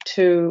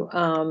to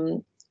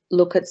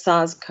look at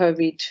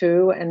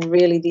SARS-CoV-2, and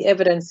really the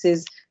evidence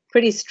is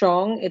pretty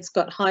strong. It's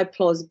got high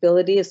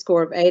plausibility, a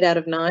score of 8 out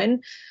of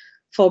 9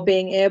 for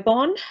being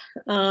airborne,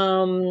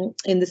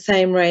 in the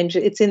same range.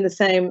 It's in the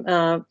same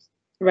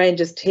range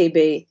as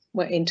TB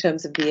in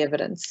terms of the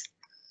evidence.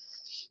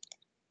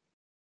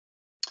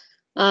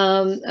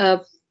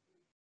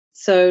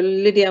 So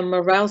Lydia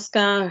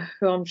Morawska,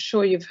 who I'm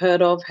sure you've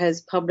heard of,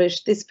 has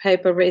published this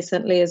paper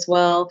recently as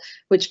well,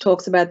 which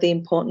talks about the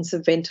importance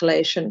of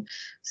ventilation.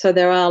 So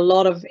there are a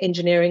lot of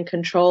engineering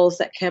controls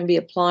that can be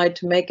applied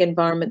to make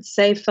environments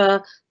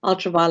safer: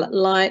 ultraviolet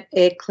light,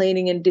 air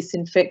cleaning and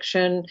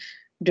disinfection.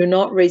 Do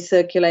not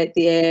recirculate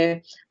the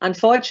air.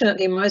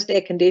 Unfortunately, most air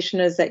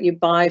conditioners that you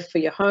buy for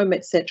your home,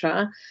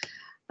 etc.,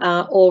 they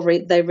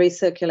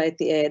recirculate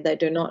the air. They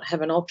do not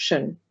have an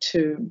option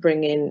to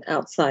bring in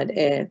outside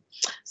air.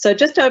 So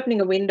just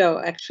opening a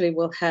window actually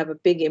will have a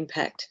big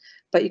impact,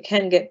 but you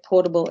can get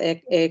portable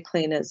air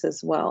cleaners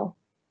as well.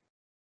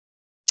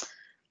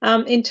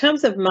 In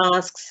terms of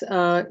masks,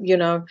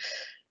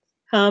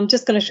 I'm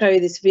just going to show you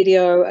this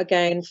video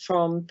again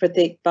from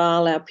Pratik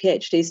Bal, our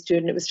PhD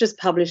student. It was just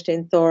published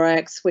in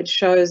Thorax, which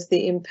shows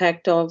the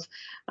impact of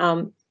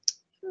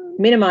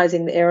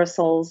minimising the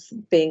aerosols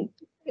being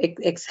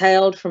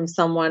exhaled from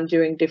someone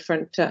during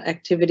different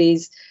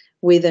activities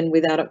with and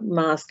without a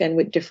mask and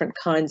with different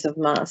kinds of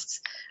masks.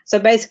 So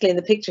basically in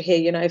the picture here,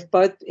 you know,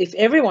 if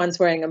everyone's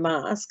wearing a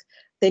mask,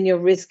 then your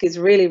risk is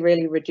really,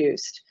 really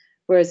reduced.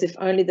 Whereas if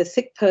only the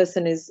sick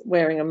person is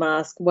wearing a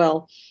mask,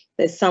 well,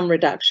 there's some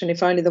reduction.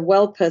 If only the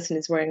well person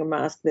is wearing a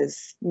mask,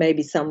 there's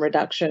maybe some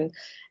reduction.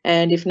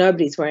 And if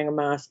nobody's wearing a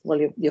mask, well,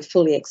 you're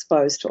fully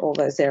exposed to all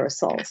those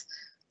aerosols.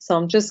 So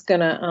I'm just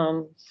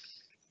gonna,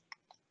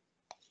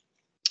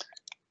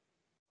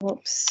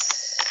 whoops.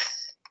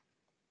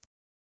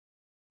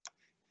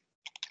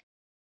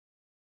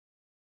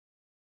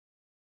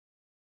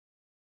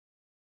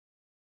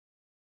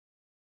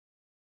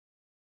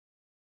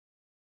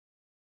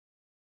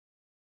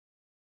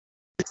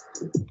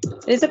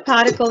 These are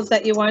particles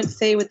that you won't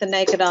see with the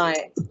naked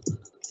eye.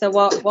 So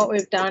what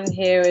we've done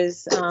here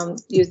is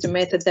used a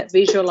method that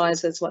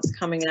visualizes what's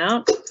coming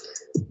out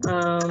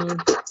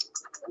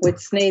with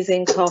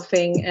sneezing,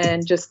 coughing,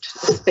 and just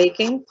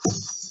speaking.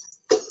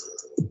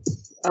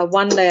 A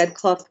one-layered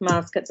cloth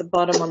mask at the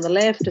bottom on the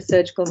left, a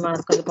surgical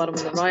mask on the bottom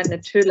on the right, and a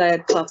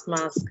two-layered cloth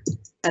mask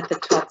at the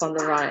top on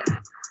the right.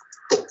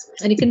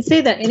 And you can see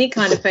that any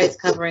kind of face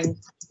covering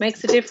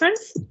makes a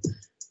difference,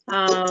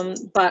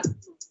 but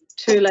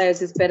 2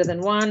 layers is better than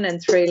 1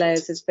 and 3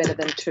 layers is better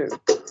than 2.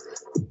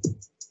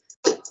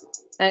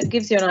 It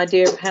gives you an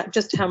idea of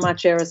just how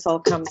much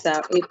aerosol comes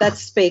out.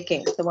 That's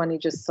speaking, the one you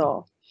just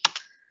saw.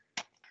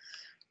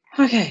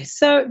 Okay,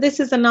 so this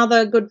is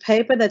another good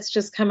paper that's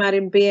just come out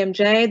in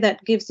BMJ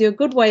that gives you a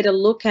good way to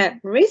look at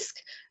risk.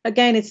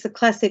 Again, it's the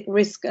classic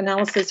risk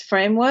analysis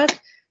framework.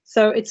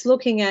 So it's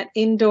looking at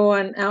indoor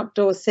and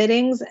outdoor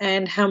settings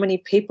and how many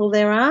people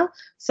there are.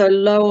 So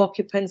low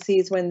occupancy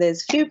is when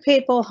there's few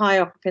people, high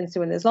occupancy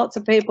when there's lots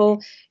of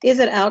people. Is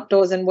it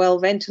outdoors and well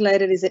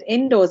ventilated? Is it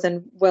indoors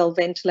and well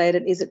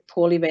ventilated? Is it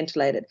poorly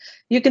ventilated?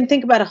 You can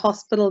think about a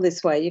hospital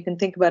this way. You can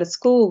think about a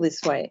school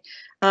this way.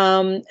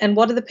 And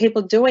what are the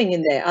people doing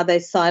in there? Are they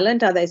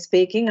silent? Are they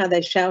speaking? Are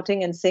they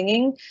shouting and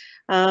singing?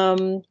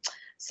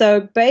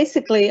 So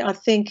basically, I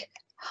think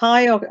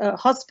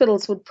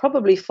hospitals would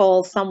probably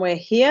fall somewhere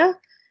here,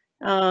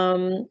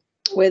 where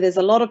there's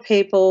a lot of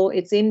people,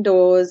 it's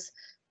indoors,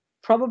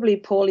 probably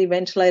poorly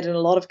ventilated in a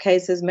lot of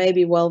cases,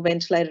 maybe well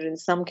ventilated in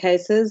some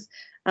cases,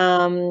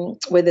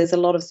 where there's a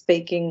lot of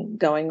speaking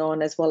going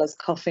on as well as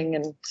coughing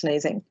and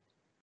sneezing.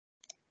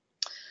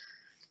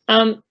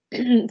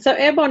 So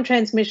airborne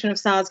transmission of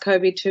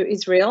SARS-CoV-2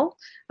 is real.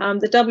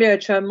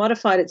 The WHO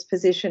modified its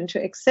position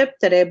to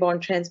accept that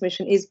airborne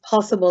transmission is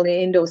possible in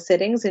indoor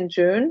settings in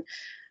June.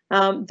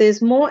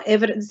 There's more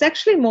evidence, there's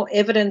actually more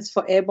evidence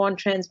for airborne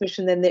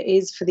transmission than there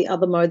is for the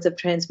other modes of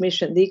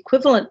transmission. The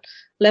equivalent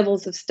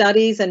levels of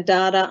studies and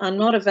data are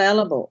not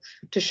available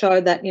to show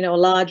that, you know, a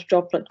large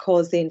droplet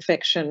caused the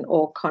infection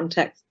or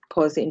contact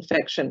caused the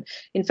infection.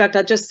 In fact,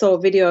 I just saw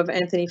a video of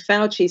Anthony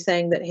Fauci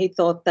saying that he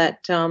thought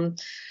that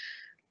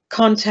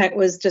contact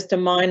was just a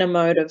minor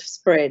mode of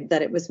spread,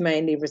 that it was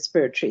mainly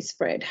respiratory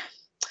spread.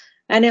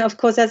 And of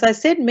course, as I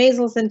said,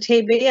 measles and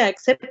TB are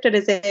accepted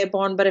as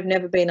airborne, but have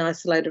never been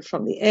isolated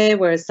from the air,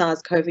 whereas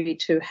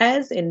SARS-CoV-2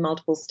 has in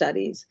multiple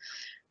studies.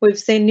 We've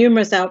seen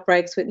numerous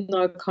outbreaks with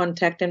no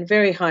contact and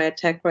very high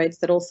attack rates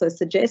that also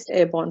suggest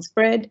airborne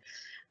spread.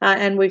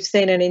 And we've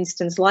seen an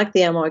instance like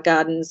the Amoy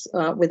Gardens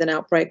with an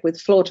outbreak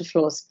with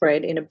floor-to-floor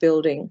spread in a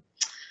building.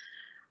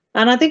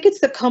 And I think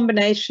it's the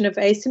combination of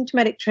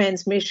asymptomatic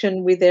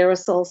transmission with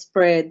aerosol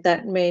spread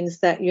that means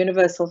that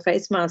universal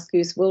face mask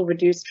use will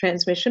reduce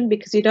transmission,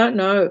 because you don't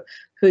know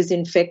who's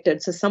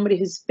infected. So somebody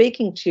who's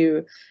speaking to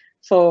you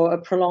for a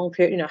prolonged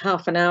period, you know,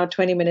 half an hour,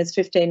 20 minutes,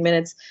 15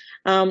 minutes,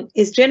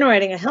 is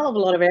generating a hell of a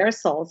lot of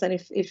aerosols. And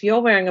if you're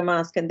wearing a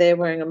mask and they're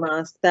wearing a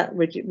mask, that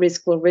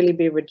risk will really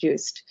be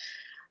reduced.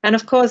 And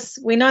of course,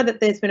 we know that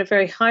there's been a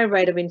very high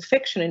rate of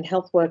infection in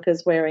health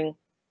workers wearing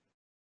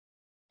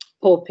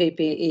poor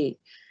PPE.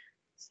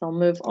 So I'll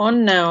move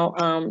on now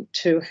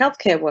to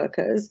healthcare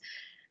workers.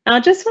 And I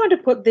just wanted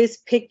to put this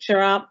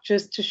picture up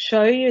just to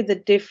show you the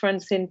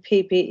difference in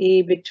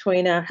PPE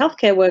between our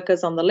healthcare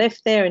workers on the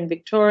left there in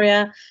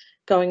Victoria,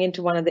 going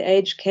into one of the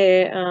aged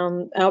care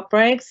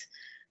outbreaks,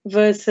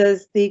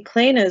 versus the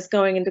cleaners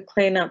going in to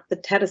clean up the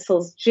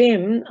Tattersalls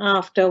gym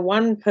after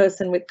one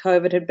person with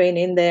COVID had been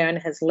in there and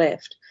has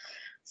left.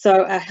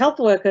 So our health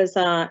workers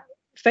are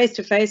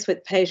face-to-face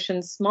with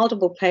patients,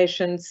 multiple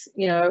patients,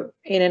 you know,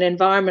 in an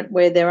environment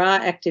where there are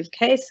active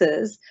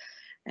cases,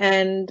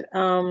 and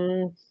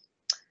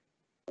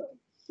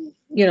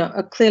you know,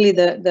 clearly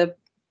the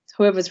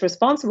whoever's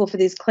responsible for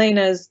these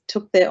cleaners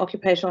took their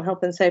occupational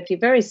health and safety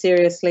very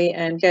seriously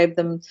and gave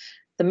them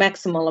the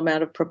maximal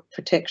amount of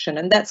protection,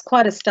 and that's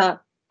quite a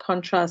stark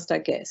contrast, I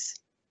guess.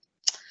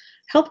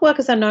 Health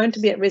workers are known to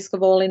be at risk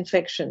of all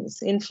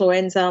infections: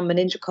 influenza,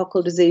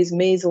 meningococcal disease,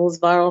 measles,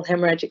 viral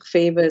hemorrhagic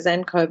fevers,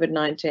 and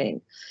COVID-19.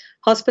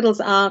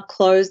 Hospitals are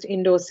closed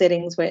indoor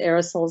settings where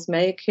aerosols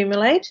may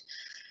accumulate.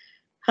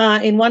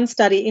 In one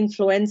study,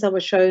 influenza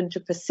was shown to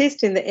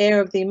persist in the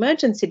air of the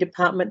emergency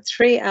department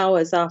 3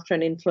 hours after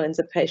an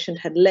influenza patient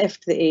had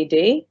left the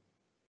ED.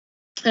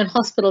 And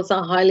hospitals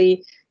are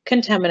highly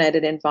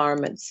contaminated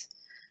environments.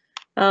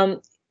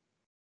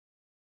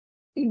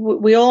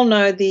 we all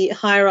know the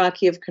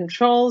hierarchy of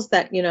controls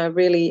that,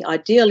 really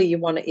ideally you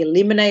want to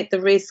eliminate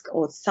the risk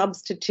or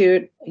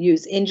substitute,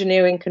 use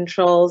engineering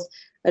controls,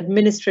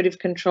 administrative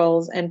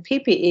controls, and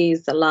PPE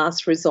is the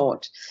last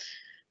resort.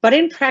 But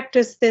in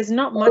practice, there's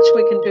not much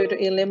we can do to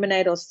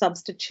eliminate or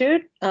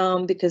substitute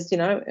because,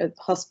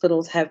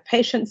 hospitals have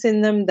patients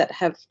in them that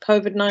have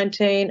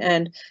COVID-19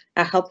 and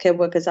our healthcare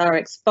workers are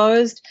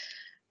exposed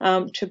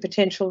to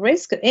potential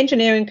risk.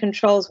 Engineering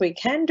controls we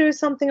can do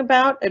something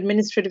about,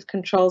 administrative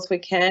controls we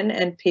can,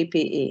 and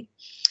PPE.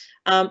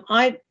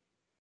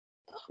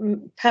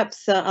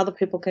 Perhaps other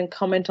people can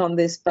comment on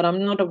this, but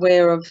I'm not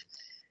aware of,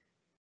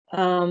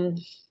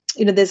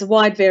 there's a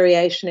wide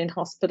variation in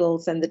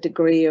hospitals and the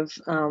degree of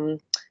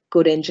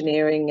good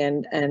engineering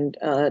and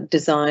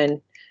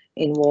design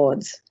in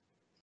wards.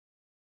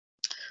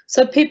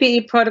 So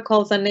PPE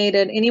protocols are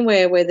needed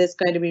anywhere where there's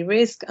going to be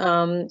risk,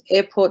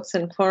 airports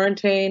and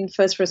quarantine,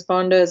 first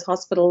responders,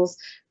 hospitals,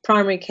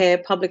 primary care,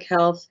 public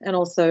health, and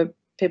also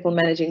people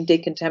managing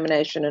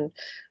decontamination and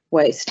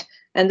waste.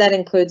 And that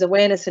includes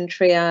awareness and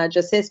triage,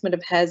 assessment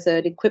of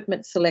hazard,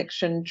 equipment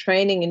selection,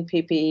 training in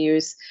PPE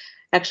use,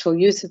 actual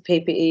use of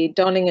PPE,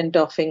 donning and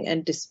doffing,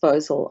 and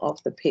disposal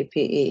of the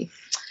PPE.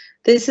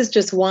 This is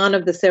just one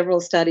of the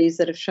several studies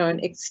that have shown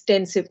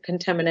extensive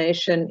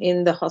contamination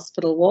in the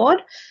hospital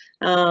ward.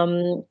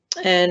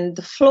 And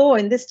the floor,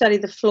 in this study,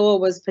 the floor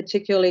was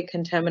particularly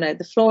contaminated,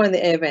 the floor and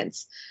the air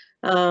vents.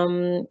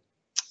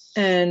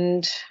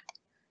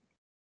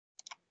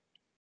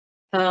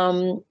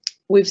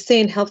 We've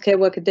seen healthcare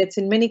worker deaths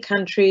in many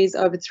countries,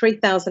 over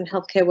 3,000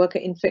 healthcare worker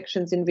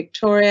infections in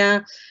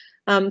Victoria.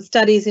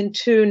 Studies in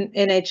 2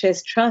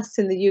 NHS trusts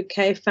in the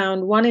UK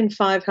found 1 in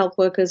 5 health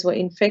workers were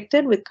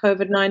infected with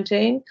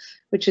COVID-19,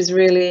 which is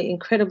really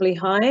incredibly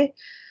high.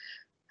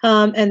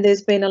 And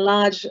there's been a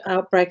large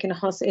outbreak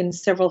in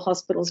several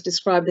hospitals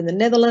described in the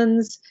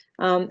Netherlands.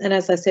 And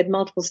as I said,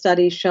 multiple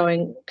studies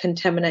showing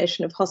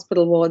contamination of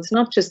hospital wards,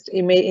 not just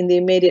in the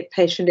immediate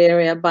patient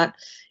area, but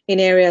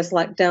in areas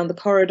like down the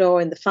corridor,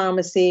 in the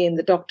pharmacy, in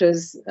the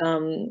doctor's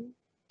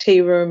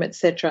tea room,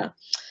 etc.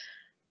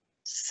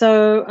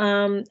 So,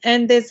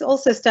 and there's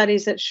also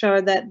studies that show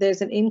that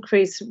there's an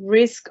increased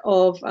risk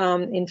of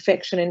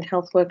infection in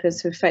health workers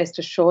who faced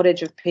a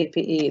shortage of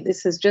PPE.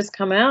 This has just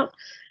come out,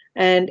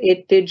 and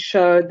it did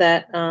show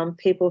that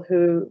people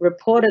who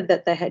reported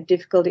that they had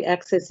difficulty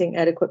accessing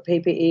adequate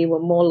PPE were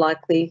more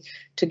likely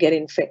to get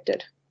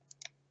infected.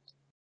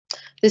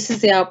 This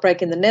is the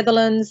outbreak in the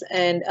Netherlands,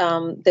 and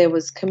there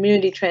was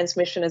community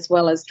transmission as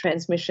well as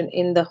transmission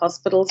in the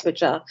hospitals,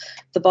 which are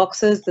the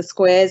boxes. The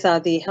squares are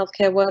the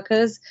healthcare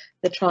workers,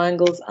 the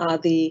triangles are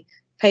the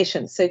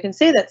patients. So you can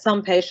see that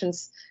some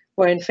patients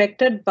were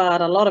infected,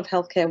 but a lot of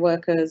healthcare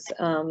workers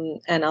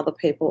and other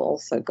people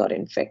also got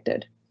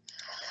infected.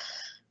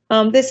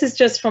 This is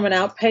just from an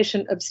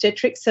outpatient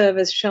obstetric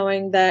service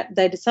showing that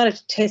they decided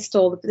to test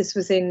this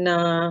was in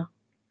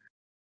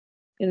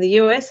the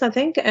US, I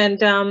think, and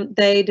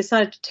they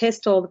decided to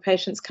test all the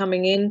patients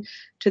coming in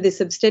to this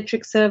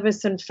obstetric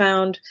service and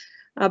found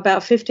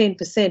about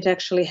 15%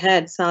 actually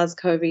had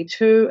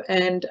SARS-CoV-2,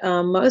 and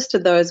most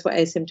of those were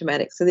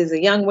asymptomatic. So these are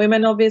young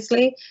women,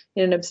 obviously,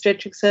 in an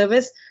obstetric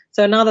service.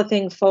 So another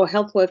thing for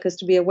health workers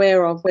to be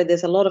aware of, where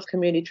there's a lot of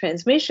community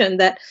transmission,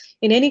 that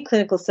in any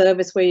clinical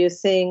service where you're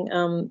seeing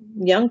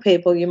young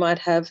people, you might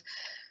have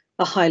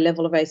a high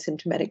level of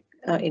asymptomatic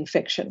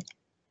infection.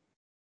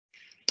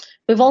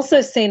 We've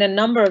also seen a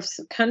number of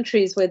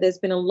countries where there's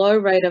been a low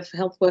rate of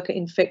health worker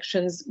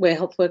infections where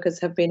health workers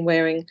have been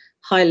wearing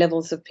high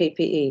levels of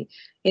PPE.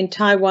 In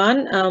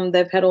Taiwan,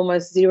 they've had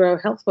almost 0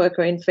 health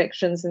worker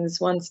infections in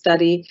this one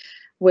study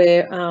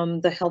where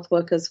the health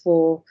workers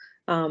wore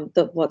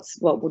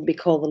what would be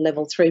called the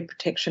level 3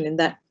 protection in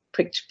that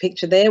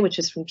picture there, which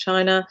is from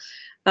China.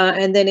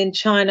 And then in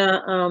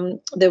China,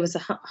 there was a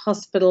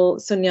hospital,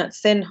 Sun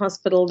Yat-sen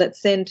Hospital, that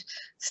sent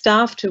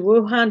staff to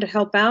Wuhan to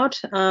help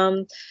out.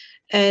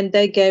 And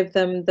they gave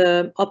them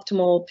the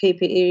optimal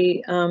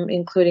PPE,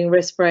 including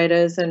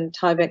respirators and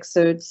Tyvek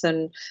suits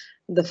and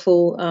the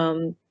full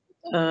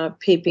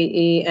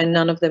PPE, and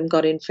none of them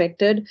got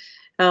infected.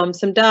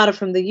 Some data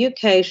from the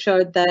UK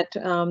showed that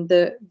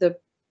the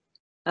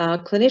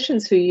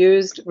clinicians who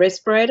used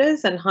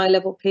respirators and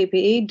high-level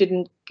PPE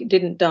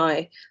didn't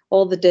die.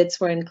 All the deaths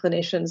were in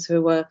clinicians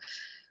who were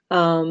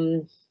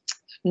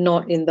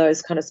not in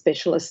those kind of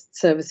specialist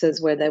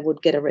services where they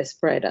would get a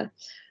respirator.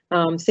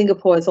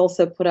 Singapore has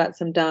also put out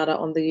some data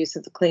on the use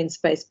of the Clean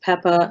Space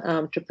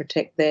PAPA to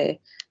protect their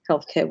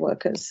healthcare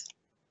workers.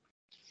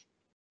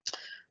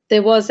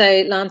 There was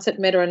a Lancet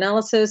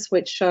meta-analysis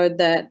which showed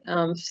that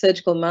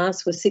surgical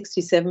masks were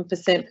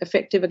 67%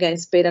 effective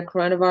against beta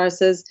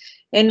coronaviruses,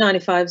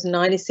 N95s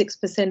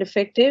 96%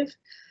 effective.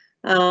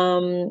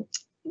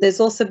 There's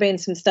also been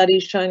some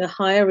studies showing a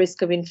higher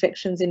risk of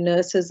infections in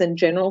nurses and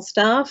general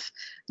staff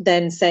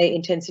than, say,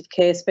 intensive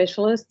care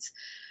specialists.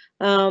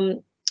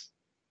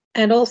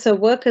 And also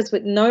workers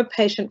with no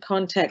patient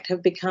contact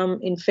have become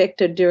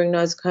infected during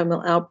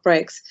nosocomial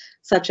outbreaks,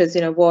 such as,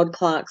 ward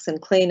clerks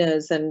and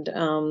cleaners and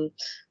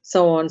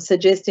so on,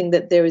 suggesting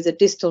that there is a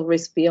distal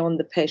risk beyond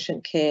the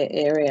patient care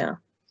area.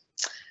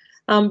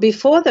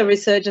 Before the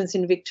resurgence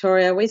in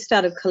Victoria, we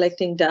started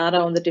collecting data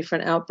on the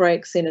different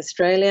outbreaks in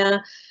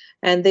Australia,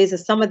 and these are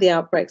some of the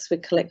outbreaks we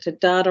collected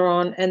data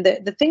on. And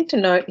the thing to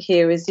note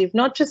here is you've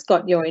not just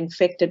got your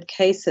infected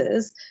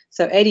cases,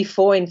 so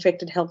 84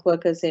 infected health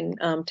workers in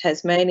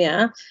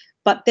Tasmania,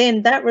 but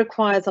then that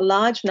requires a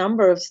large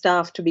number of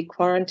staff to be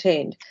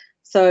quarantined.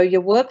 So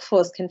your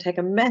workforce can take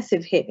a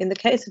massive hit. In the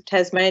case of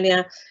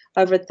Tasmania,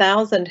 over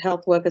 1,000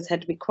 health workers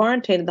had to be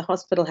quarantined, the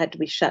hospital had to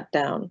be shut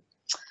down,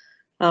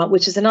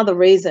 which is another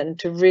reason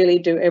to really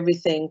do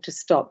everything to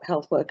stop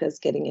health workers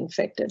getting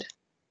infected.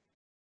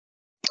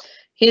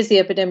 Here's the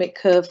epidemic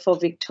curve for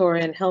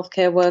Victorian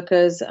healthcare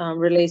workers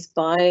released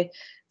by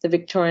the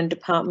Victorian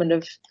Department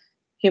of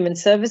Human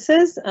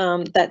Services.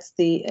 That's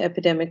the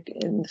epidemic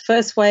in the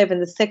first wave,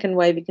 and the second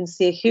wave you can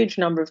see a huge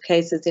number of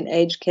cases in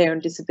aged care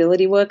and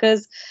disability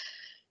workers.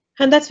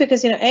 And that's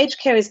because, you know, aged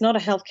care is not a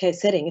healthcare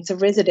setting, it's a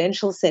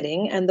residential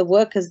setting, and the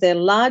workers there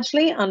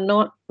largely are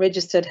not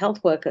registered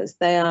health workers.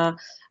 They are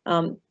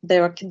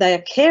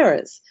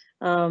carers.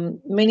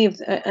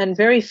 And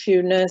very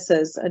few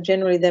nurses.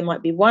 Generally, there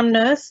might be one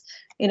nurse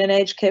in an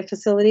aged care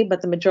facility,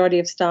 but the majority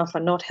of staff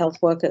are not health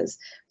workers.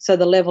 So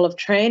the level of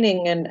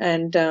training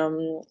and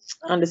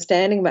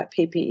understanding about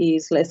PPE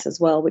is less as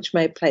well, which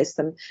may place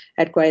them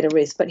at greater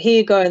risk. But here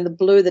you go in the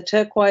blue, the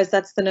turquoise,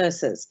 that's the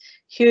nurses.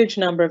 Huge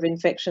number of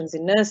infections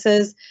in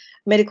nurses,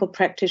 medical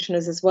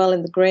practitioners as well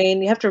in the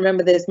green. You have to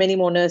remember there's many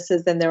more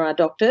nurses than there are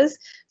doctors.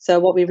 So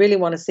what we really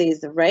want to see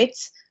is the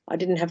rates. I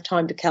didn't have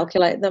time to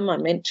calculate them, I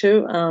meant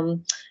to,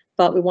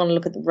 but we want to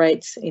look at the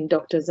rates in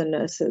doctors and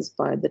nurses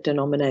by the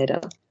denominator.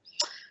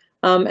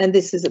 And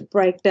this is a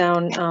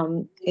breakdown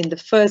in the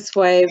first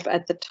wave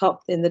at the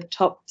top, in the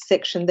top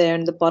section there,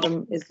 and the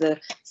bottom is the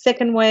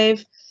second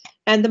wave.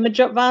 And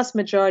the vast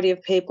majority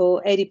of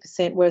people,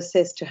 80%, were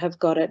assessed to have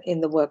got it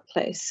in the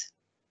workplace.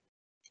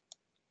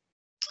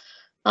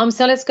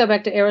 So let's go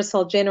back to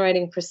aerosol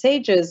generating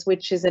procedures,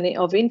 which is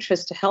of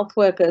interest to health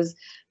workers.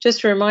 Just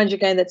to remind you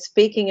again that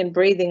speaking and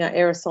breathing are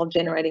aerosol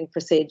generating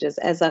procedures,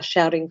 as are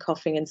shouting,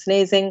 coughing and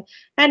sneezing,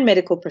 and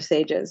medical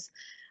procedures.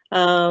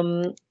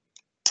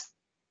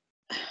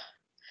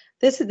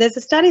 There's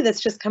a study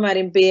that's just come out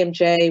in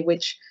BMJ,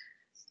 which,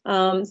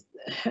 and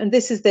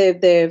this is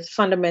their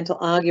fundamental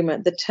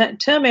argument. The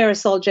term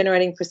aerosol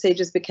generating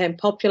procedures became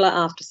popular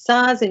after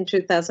SARS in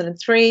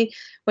 2003,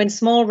 when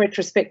small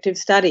retrospective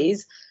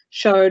studies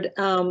showed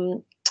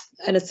an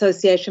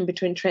association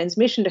between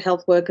transmission to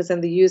health workers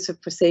and the use of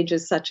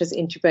procedures such as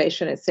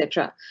intubation,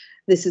 etc.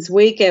 This is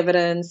weak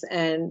evidence,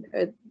 and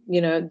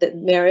you know, that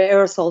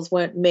aerosols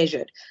weren't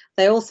measured.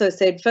 They also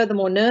said,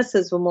 furthermore,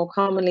 nurses were more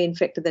commonly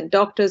infected than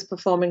doctors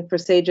performing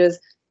procedures.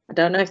 I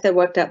don't know if they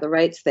worked out the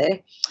rates there,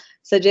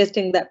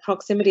 suggesting that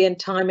proximity and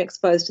time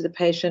exposed to the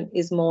patient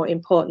is more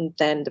important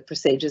than the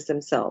procedures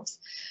themselves.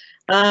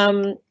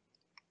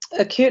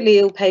 Acutely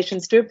ill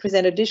patients do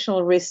present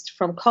additional risks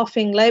from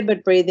coughing,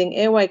 laboured breathing,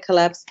 airway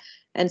collapse,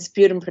 and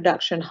sputum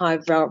production, high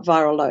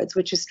viral loads,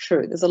 which is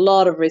true. There's a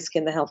lot of risk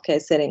in the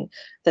healthcare setting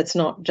that's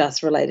not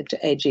just related to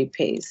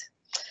AGPs.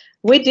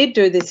 We did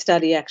do this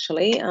study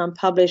actually,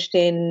 published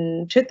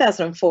in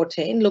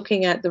 2014,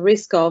 looking at the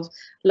risk of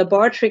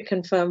laboratory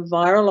confirmed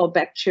viral or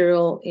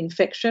bacterial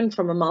infection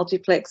from a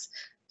multiplex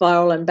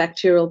viral and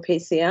bacterial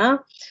PCR.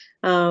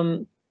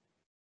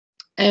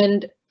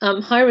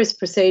 High-risk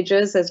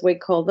procedures, as we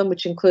call them,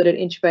 which included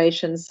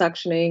intubation,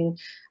 suctioning,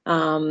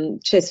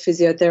 chest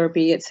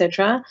physiotherapy,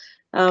 etc.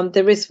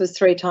 The risk was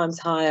 3 times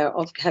higher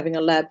of having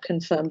a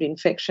lab-confirmed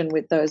infection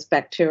with those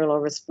bacterial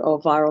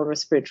or viral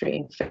respiratory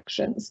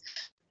infections.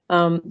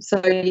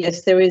 So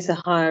yes, there is a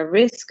higher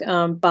risk,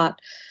 but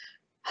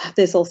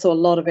there's also a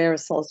lot of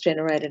aerosols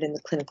generated in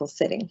the clinical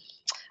setting.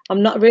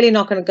 I'm not going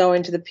to go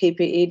into the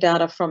PPE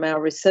data from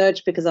our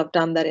research, because I've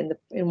done that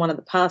in one of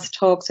the past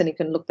talks, and you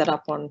can look that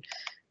up on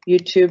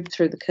YouTube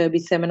through the Kirby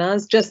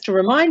seminars. Just to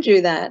remind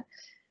you that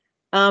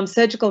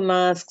surgical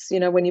masks, you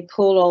know, when you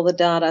pull all the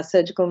data,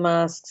 surgical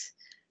masks,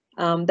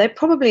 they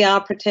probably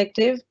are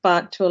protective,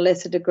 but to a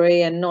lesser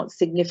degree and not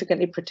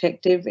significantly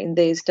protective in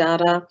these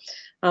data.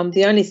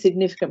 The only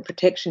significant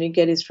protection you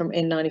get is from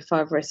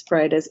N95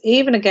 respirators,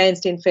 even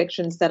against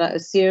infections that are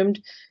assumed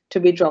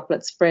to be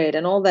droplet spread.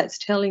 And all that's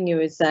telling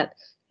you is that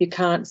you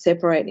can't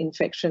separate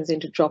infections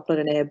into droplet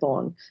and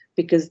airborne,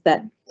 because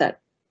that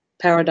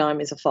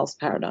paradigm is a false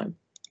paradigm.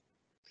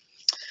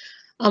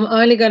 I'm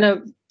only going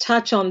to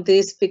touch on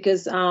this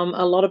because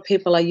a lot of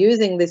people are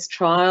using this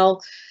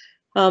trial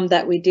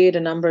that we did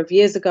a number of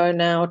years ago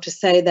now to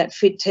say that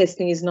fit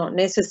testing is not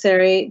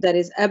necessary. That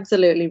is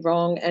absolutely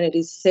wrong, and it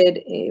is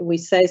said, we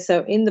say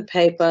so in the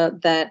paper,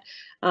 that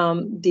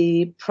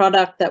the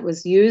product that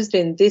was used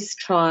in this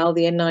trial,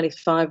 the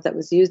N95 that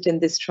was used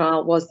in this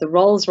trial, was the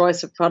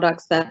Rolls-Royce of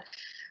products that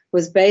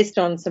was based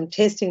on some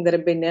testing that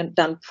had been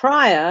done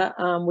prior,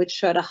 which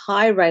showed a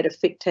high rate of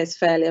fit test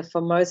failure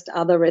for most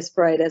other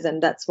respirators,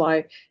 and that's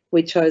why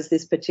we chose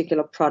this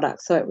particular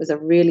product. So it was a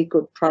really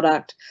good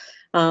product.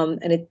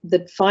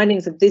 The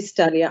findings of this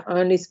study are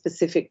only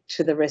specific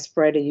to the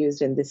respirator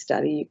used in this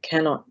study. You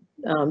cannot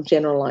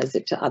generalize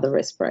it to other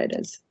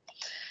respirators.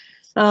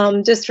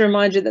 Just to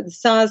remind you that the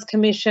SARS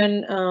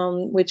Commission,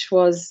 which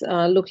was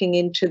looking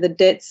into the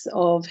deaths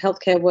of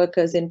healthcare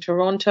workers in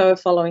Toronto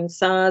following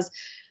SARS,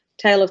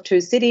 Tale of Two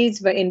Cities,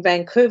 but in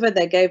Vancouver,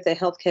 they gave their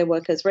healthcare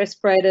workers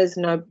respirators.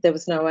 There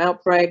was no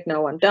outbreak,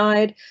 no one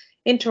died.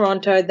 In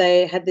Toronto,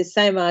 they had this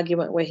same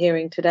argument we're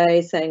hearing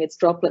today, saying it's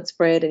droplet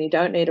spread and you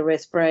don't need a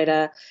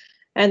respirator.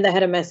 And they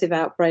had a massive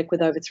outbreak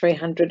with over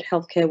 300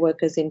 healthcare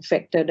workers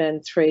infected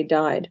and 3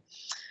 died.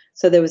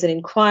 So there was an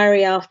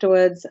inquiry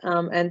afterwards,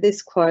 and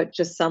this quote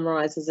just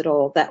summarises it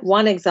all. That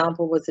one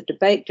example was a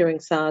debate during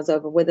SARS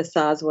over whether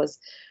SARS was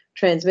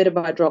transmitted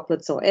by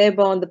droplets or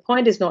airborne. The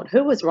point is not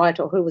who was right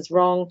or who was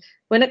wrong.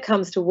 When it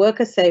comes to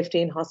worker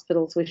safety in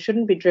hospitals, we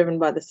shouldn't be driven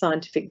by the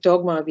scientific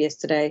dogma of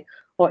yesterday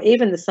or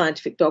even the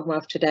scientific dogma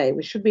of today.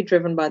 We should be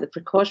driven by the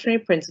precautionary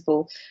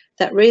principle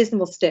that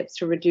reasonable steps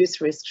to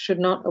reduce risk should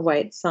not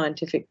await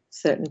scientific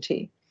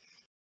certainty.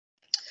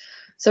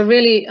 So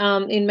really,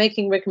 in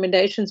making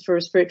recommendations for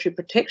respiratory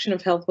protection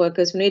of health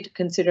workers, we need to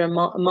consider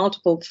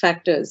multiple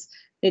factors.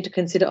 We need to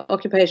consider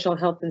occupational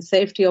health and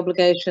safety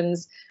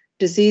obligations,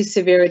 disease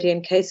severity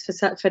and case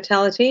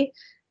fatality.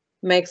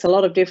 Makes a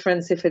lot of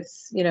difference if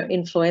it's, you know,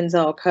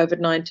 influenza or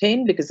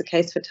COVID-19, because the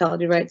case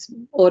fatality rate's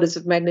orders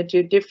of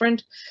magnitude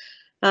different.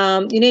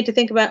 You need to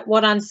think about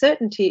what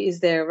uncertainty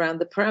is there around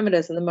the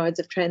parameters and the modes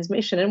of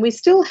transmission. And we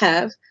still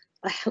have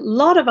a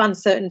lot of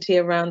uncertainty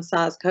around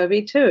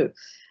SARS-CoV-2.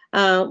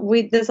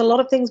 There's a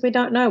lot of things we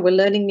don't know. We're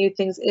learning new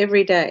things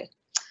every day.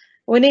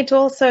 We need to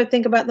also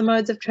think about the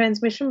modes of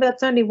transmission, but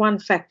that's only one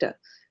factor.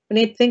 We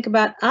need to think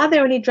about, are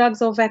there any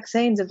drugs or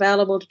vaccines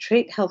available to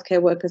treat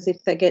healthcare workers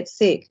if they get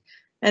sick?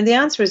 And the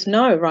answer is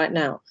no right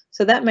now.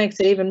 So that makes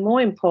it even more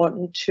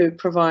important to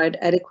provide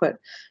adequate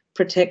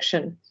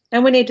protection.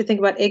 And we need to think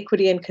about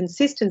equity and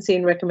consistency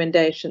in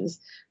recommendations.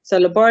 So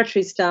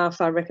laboratory staff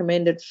are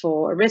recommended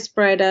for a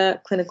respirator,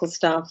 clinical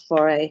staff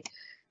for a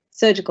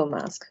surgical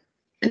mask.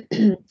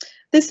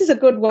 This is a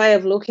good way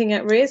of looking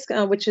at risk,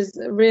 which is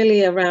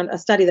really around a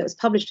study that was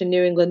published in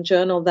New England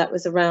Journal that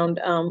was around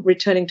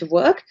returning to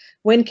work.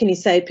 When can you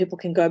say people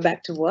can go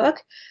back to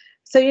work?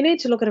 So you need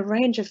to look at a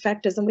range of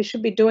factors, and we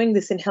should be doing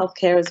this in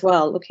healthcare as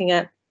well, looking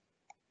at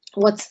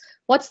what's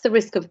the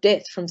risk of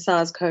death from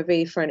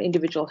SARS-CoV for an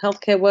individual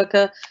healthcare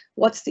worker?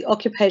 What's the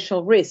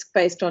occupational risk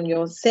based on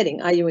your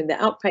setting? Are you in the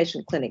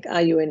outpatient clinic?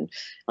 Are you in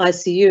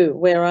ICU?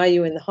 Where are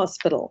you in the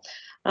hospital?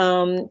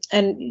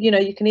 And, you know,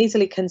 you can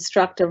easily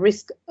construct a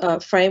risk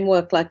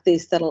framework like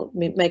this that'll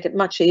make it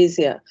much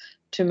easier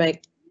to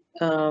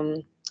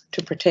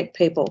protect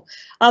people.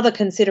 Other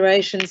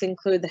considerations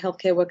include the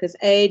healthcare worker's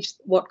age,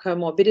 what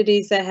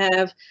comorbidities they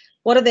have,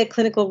 what are their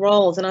clinical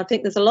roles. And I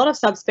think there's a lot of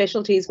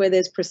subspecialties where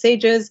there's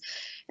procedures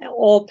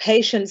or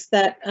patients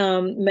that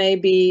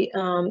maybe,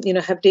 you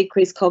know, have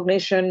decreased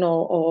cognition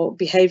or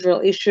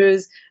behavioural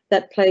issues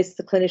that place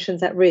the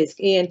clinicians at risk.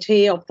 ENT,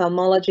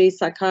 ophthalmology,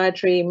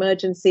 psychiatry,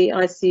 emergency,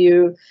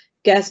 ICU,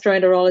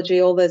 gastroenterology,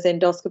 all those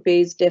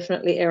endoscopies,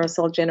 definitely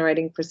aerosol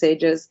generating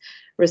procedures,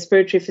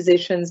 respiratory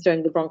physicians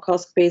doing the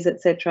bronchoscopies,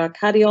 etc.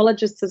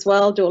 Cardiologists as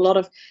well do a lot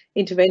of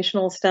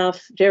interventional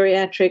stuff,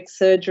 geriatrics,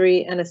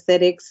 surgery,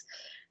 anaesthetics.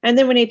 And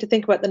then we need to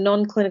think about the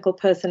non-clinical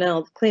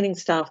personnel, the cleaning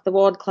staff, the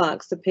ward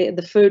clerks,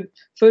 the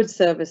food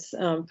service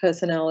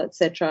personnel,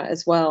 etc.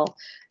 as well,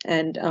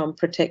 and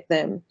protect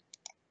them.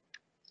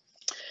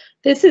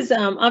 This is,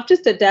 I've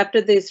just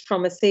adapted this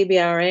from a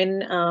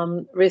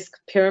CBRN risk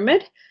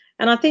pyramid,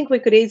 and I think we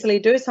could easily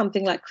do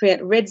something like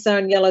create red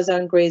zone, yellow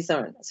zone, green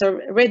zone. So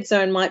red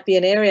zone might be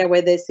an area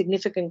where there's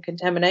significant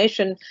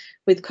contamination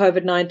with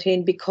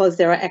COVID-19 because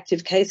there are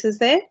active cases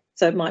there.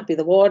 So it might be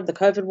the ward, the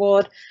COVID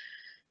ward,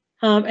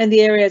 and the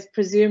area is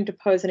presumed to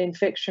pose an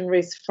infection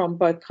risk from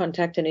both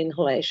contact and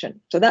inhalation.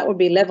 So that would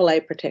be level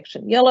A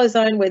protection. Yellow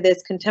zone where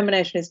there's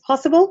contamination is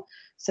possible,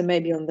 so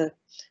maybe on the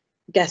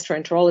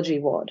gastroenterology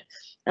ward.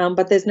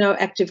 But there's no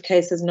active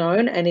cases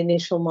known and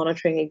initial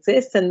monitoring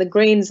exists. And the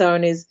green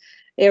zone is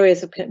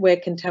areas where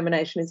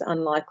contamination is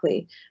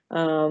unlikely,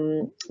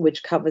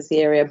 which covers the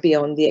area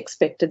beyond the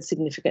expected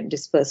significant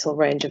dispersal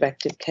range of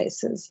active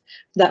cases.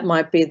 That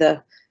might be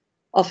the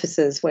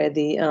offices where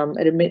the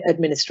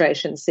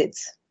administration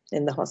sits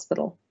in the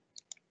hospital.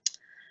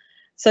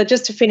 So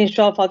just to finish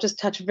off, I'll just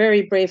touch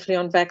very briefly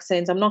on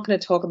vaccines. I'm not going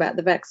to talk about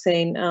the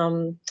vaccine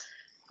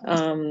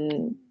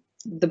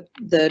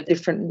the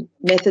different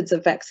methods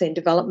of vaccine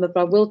development,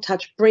 but I will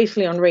touch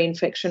briefly on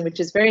reinfection, which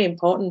is very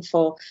important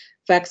for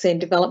vaccine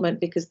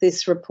development because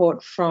this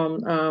report from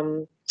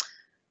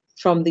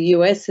the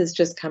US has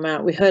just come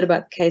out. We heard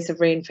about the case of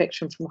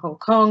reinfection from Hong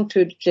Kong,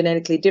 2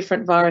 genetically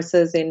different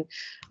viruses in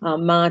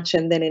March,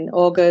 and then in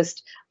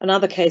August,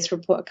 another case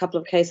report, a couple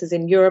of cases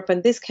in Europe,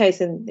 and this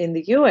case in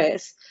the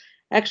US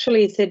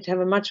actually is said to have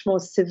a much more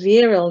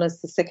severe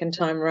illness the second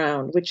time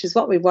round, which is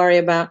what we worry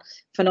about,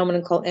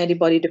 phenomenon called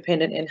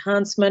antibody-dependent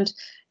enhancement,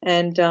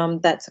 and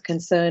that's a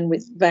concern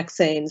with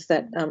vaccines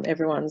that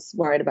everyone's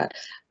worried about.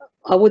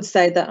 I would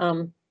say that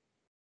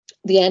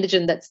the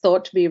antigen that's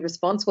thought to be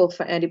responsible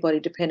for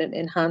antibody-dependent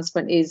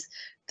enhancement is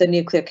the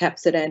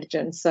nucleocapsid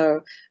antigen.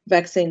 So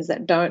vaccines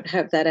that don't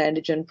have that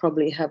antigen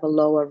probably have a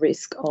lower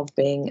risk of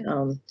being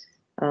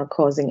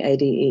causing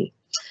ADE.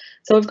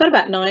 So we've got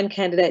about 9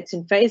 candidates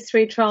in phase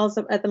 3 trials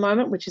at the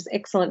moment, which is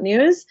excellent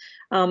news.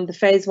 The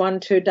phase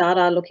 1-2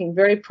 data are looking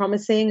very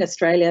promising.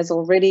 Australia is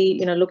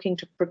already, looking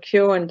to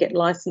procure and get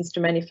licensed to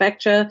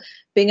manufacture.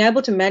 Being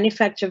able to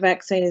manufacture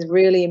vaccine is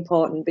really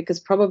important, because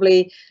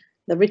probably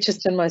the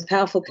richest and most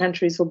powerful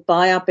countries will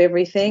buy up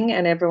everything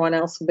and everyone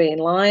else will be in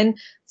line.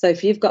 So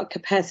if you've got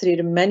capacity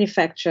to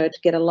manufacture, to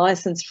get a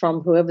license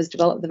from whoever's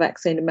developed the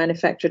vaccine to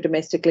manufacture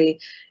domestically,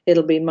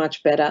 it'll be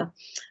much better.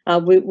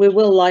 We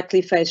will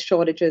likely face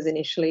shortages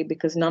initially,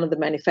 because none of the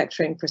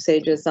manufacturing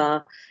procedures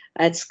are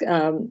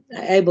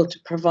able to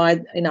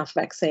provide enough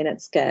vaccine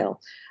at scale.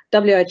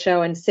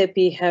 WHO and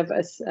CEPI have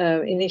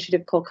an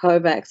initiative called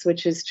COVAX,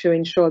 which is to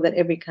ensure that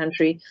every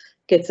country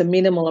gets a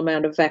minimal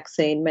amount of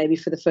vaccine, maybe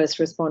for the first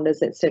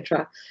responders,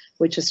 etc.,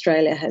 which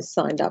Australia has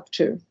signed up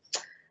to.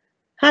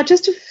 I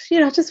just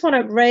want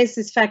to raise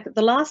this fact that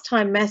the last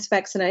time mass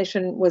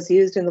vaccination was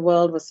used in the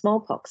world was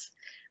smallpox.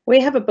 We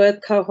have a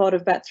birth cohort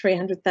of about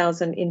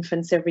 300,000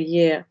 infants every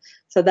year.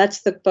 So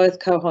that's the birth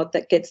cohort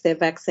that gets their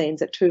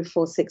vaccines at 2,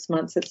 4, 6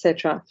 months,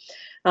 etc.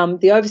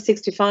 The over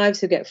 65s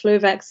who get flu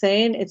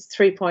vaccine, it's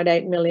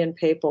 3.8 million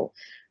people.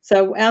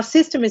 So our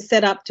system is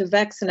set up to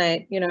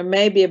vaccinate,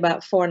 maybe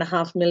about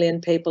 4.5 million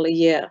people a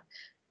year.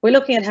 We're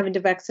looking at having to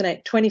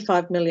vaccinate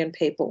 25 million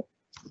people.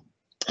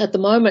 At the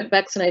moment,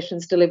 vaccination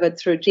is delivered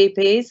through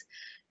GPs,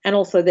 and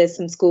also there's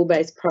some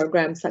school-based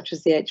programs such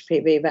as the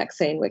HPV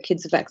vaccine, where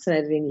kids are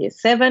vaccinated in year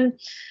 7.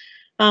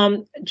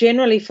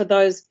 Generally, for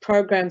those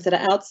programs that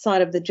are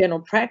outside of the general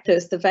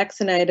practice, the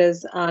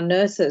vaccinators are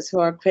nurses who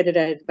are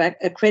accredited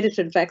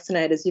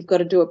vaccinators. You've got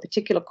to do a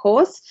particular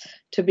course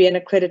to be an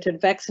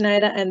accredited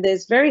vaccinator, and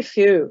there's very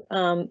few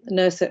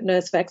nurse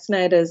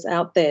vaccinators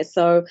out there.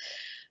 So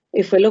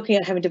if we're looking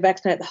at having to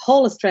vaccinate the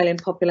whole Australian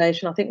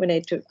population, I think we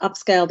need to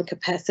upscale the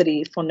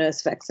capacity for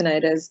nurse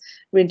vaccinators.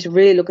 We need to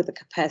really look at the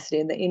capacity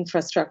and the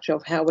infrastructure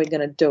of how we're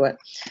going to do it.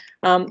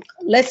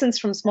 Lessons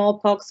from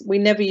smallpox: we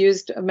never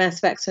used a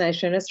mass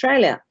vaccination in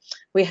Australia.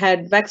 We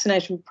had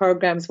vaccination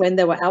programs when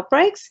there were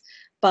outbreaks,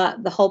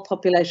 but the whole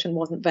population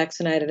wasn't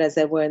vaccinated as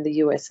they were in the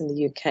US and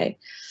the UK.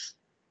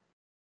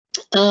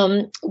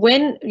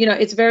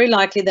 It's very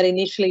likely that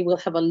initially we'll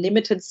have a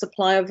limited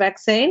supply of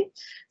vaccine.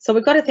 So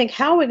we've got to think,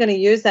 how are we going to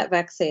use that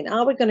vaccine?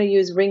 Are we going to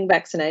use ring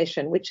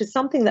vaccination, which is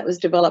something that was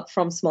developed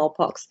from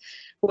smallpox,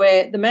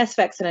 where the mass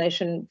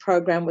vaccination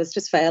program was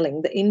just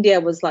failing. India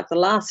was like the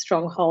last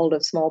stronghold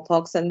of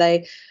smallpox, and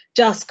they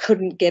just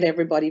couldn't get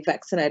everybody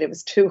vaccinated. It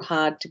was too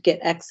hard to get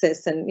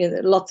access, and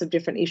lots of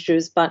different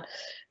issues. But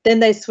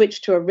then they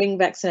switched to a ring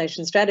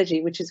vaccination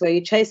strategy, which is where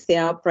you chase the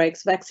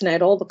outbreaks,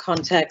 vaccinate all the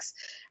contacts,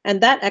 and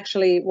that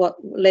actually what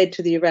led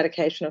to the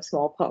eradication of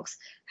smallpox.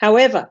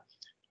 However,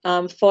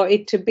 for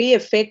it to be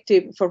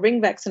effective, for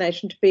ring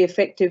vaccination to be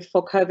effective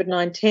for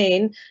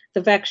COVID-19,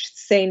 the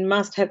vaccine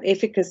must have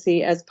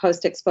efficacy as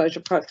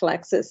post-exposure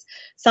prophylaxis.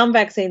 Some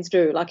vaccines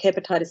do, like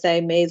hepatitis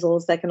A,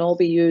 measles, they can all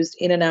be used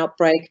in an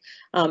outbreak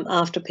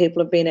after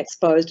people have been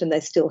exposed, and they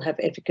still have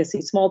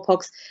efficacy.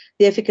 Smallpox,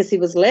 the efficacy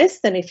was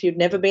less than if you'd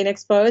never been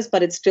exposed,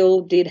 but it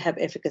still did have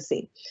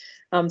efficacy.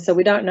 So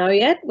we don't know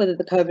yet whether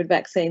the COVID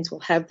vaccines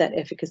will have that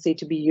efficacy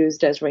to be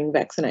used as ring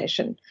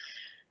vaccination.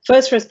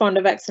 First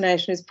responder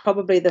vaccination is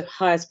probably the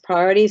highest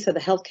priority, so the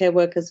healthcare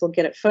workers will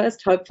get it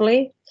first,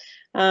 hopefully.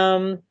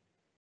 The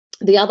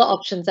other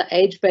options are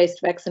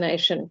age-based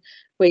vaccination,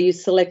 where you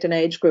select an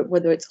age group,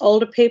 whether it's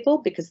older people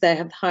because they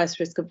have the highest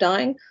risk of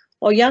dying,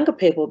 or younger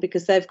people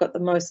because they've got the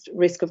most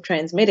risk of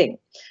transmitting.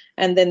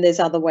 And then there's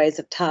other ways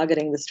of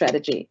targeting the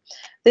strategy.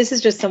 This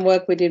is just some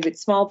work we did with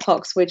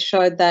smallpox, which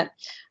showed that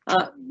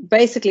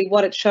basically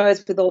what it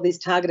shows with all these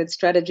targeted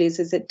strategies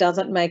is it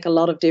doesn't make a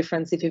lot of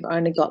difference if you've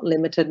only got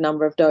limited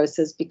number of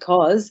doses,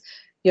 because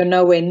you're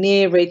nowhere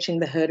near reaching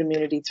the herd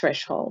immunity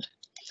threshold.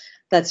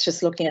 That's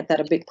just looking at that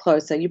a bit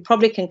closer. You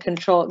probably can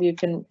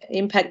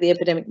impact the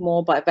epidemic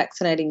more by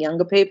vaccinating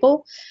younger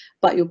people,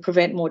 but you'll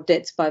prevent more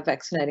deaths by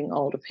vaccinating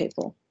older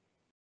people.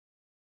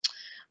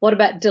 What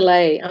about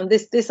delay? I'm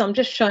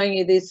just showing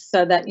you this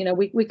so that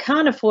we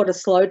can't afford a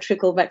slow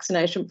trickle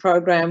vaccination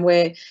program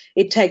where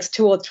it takes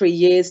 2 or 3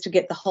 years to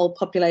get the whole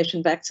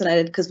population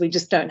vaccinated because we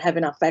just don't have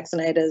enough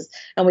vaccinators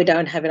and we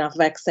don't have enough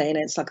vaccine.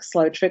 It's like a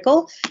slow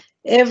trickle.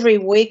 Every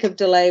week of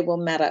delay will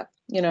matter.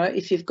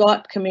 If you've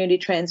got community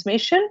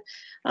transmission,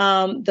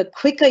 the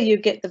quicker you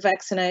get the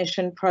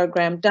vaccination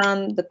program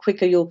done, the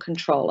quicker you'll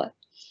control it.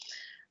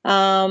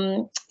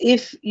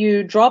 If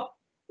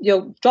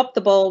you'll drop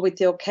the ball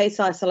with your case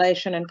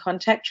isolation and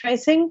contact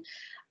tracing,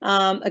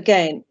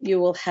 again,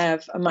 you will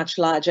have a much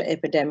larger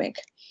epidemic.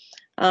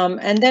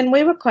 And then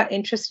we were quite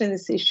interested in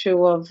this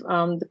issue of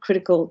the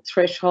critical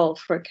threshold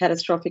for a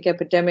catastrophic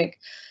epidemic,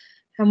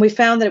 And we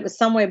found that it was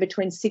somewhere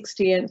between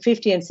 50 and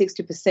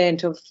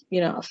 60%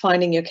 of,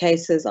 finding your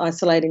cases,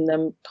 isolating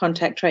them,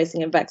 contact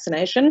tracing and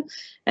vaccination.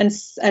 And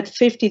at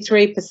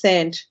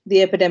 53%,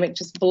 the epidemic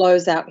just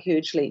blows out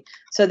hugely.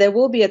 So there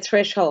will be a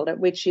threshold at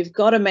which you've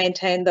got to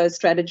maintain those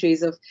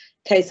strategies of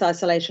case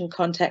isolation,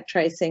 contact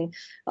tracing.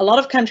 A lot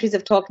of countries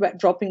have talked about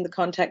dropping the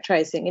contact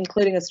tracing,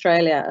 including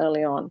Australia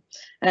early on.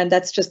 And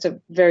that's just a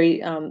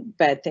very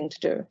bad thing to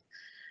do.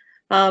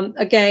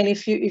 Again,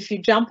 if you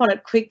jump on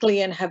it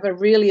quickly and have a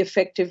really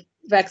effective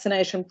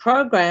vaccination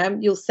program,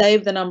 you'll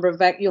save the number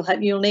of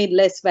you'll need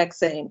less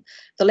vaccine.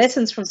 The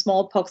lessons from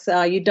smallpox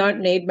are you don't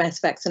need mass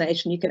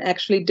vaccination. You can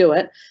actually do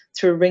it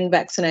through ring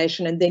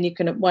vaccination, and then you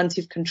can, once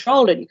you've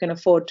controlled it, you can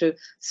afford to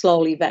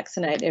slowly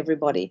vaccinate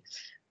everybody.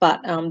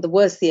 But the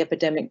worse the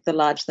epidemic, the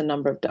larger the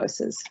number of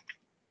doses.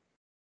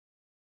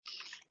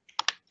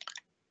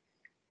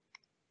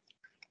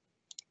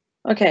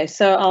 Okay,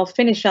 so I'll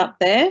finish up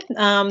there.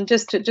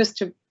 Just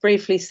to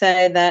briefly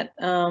say that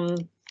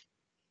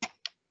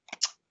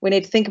we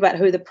need to think about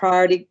who the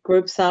priority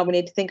groups are. We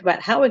need to think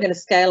about how we're going to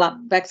scale up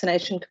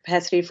vaccination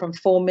capacity from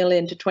 4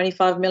 million to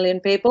 25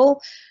 million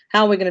people.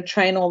 How we're going to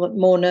train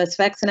more nurse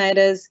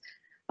vaccinators.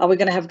 Are we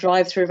going to have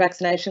drive-through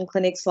vaccination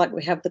clinics like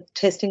we have the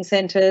testing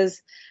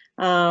centres?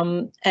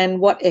 And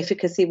what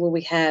efficacy will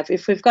we have?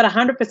 If we've got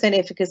 100%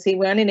 efficacy,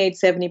 we only need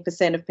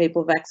 70% of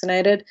people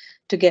vaccinated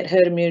to get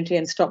herd immunity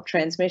and stop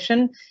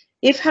transmission.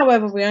 If,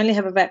 however, we only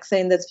have a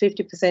vaccine that's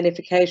 50%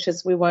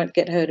 efficacious, we won't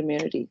get herd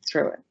immunity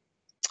through it.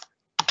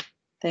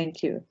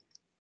 Thank you.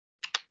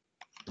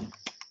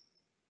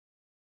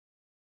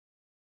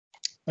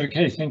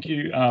 Okay, thank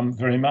you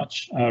very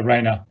much,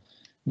 Raina.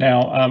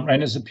 Now,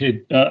 Raina's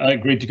agreed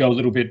to go a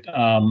little bit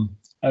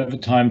over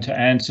time to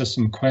answer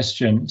some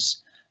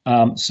questions.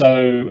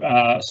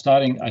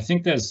 Starting, I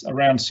think there's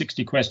around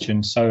 60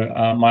 questions, so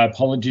my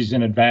apologies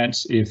in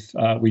advance if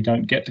we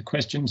don't get the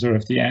questions or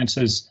if the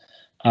answers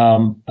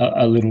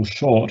a little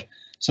short.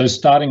 So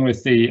starting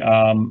with the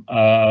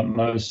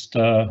most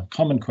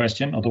common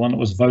question, or the one that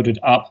was voted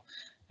up,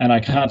 and I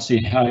can't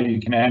see how you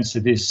can answer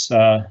this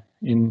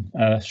in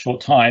a short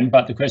time,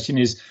 but the question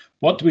is,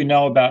 what do we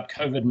know about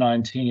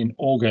COVID-19 in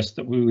August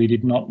that we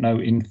did not know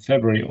in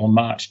February or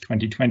March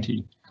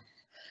 2020?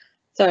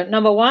 So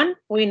number one,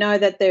 we know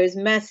that there is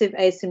massive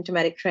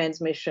asymptomatic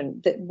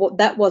transmission.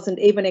 That wasn't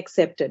even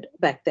accepted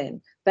back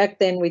then. Back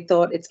then, we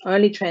thought it's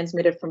only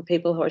transmitted from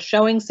people who are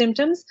showing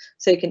symptoms,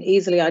 so you can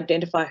easily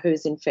identify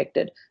who's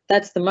infected.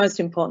 That's the most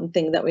important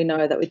thing that we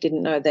know that we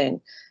didn't know then.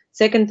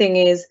 Second thing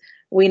is,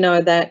 we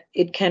know that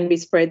it can be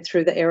spread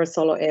through the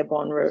aerosol or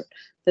airborne route.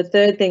 The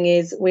third thing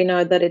is, we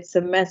know that it's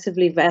a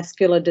massively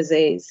vascular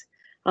disease.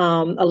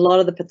 A lot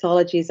of the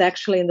pathology is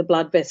actually in the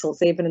blood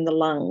vessels, even in the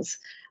lungs.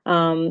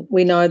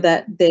 We know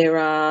that there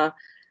are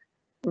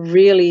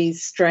really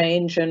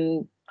strange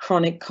and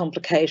chronic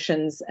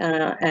complications,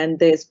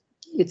 and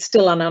it's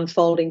still an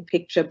unfolding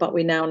picture, but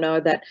we now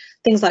know that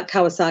things like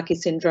Kawasaki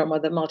syndrome or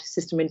the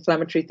multi-system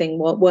inflammatory thing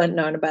weren't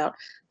known about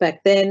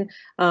back then.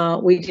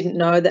 We didn't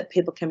know that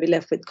people can be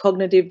left with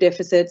cognitive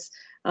deficits,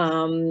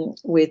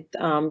 with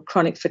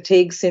chronic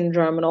fatigue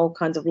syndrome and all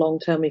kinds of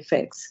long-term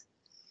effects.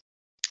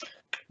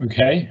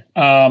 Okay,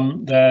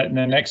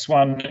 the next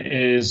one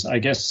is, I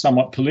guess,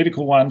 somewhat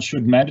political one.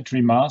 Should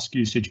mandatory mask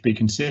usage be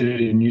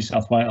considered in New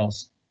South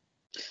Wales?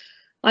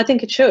 I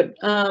think it should.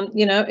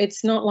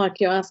 It's not like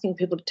you're asking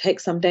people to take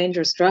some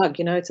dangerous drug.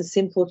 It's a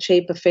simple,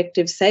 cheap,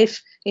 effective,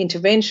 safe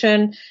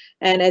intervention.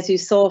 And as you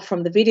saw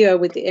from the video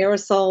with the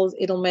aerosols,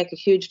 it'll make a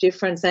huge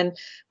difference. And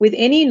with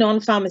any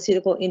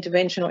non-pharmaceutical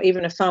intervention or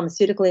even a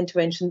pharmaceutical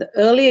intervention, the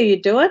earlier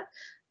you do it,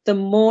 the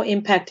more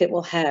impact it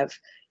will have.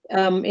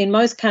 In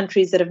most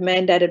countries that have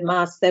mandated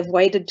masks, they've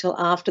waited till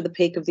after the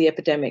peak of the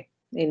epidemic.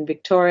 In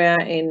Victoria,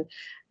 in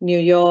New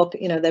York,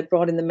 they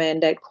brought in the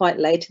mandate quite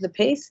late in the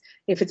piece.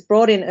 If it's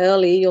brought in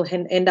early, you'll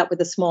end up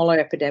with a smaller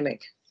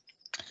epidemic.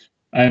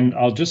 And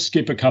I'll just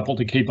skip a couple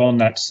to keep on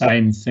that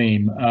same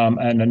theme.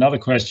 And another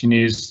question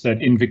is that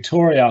in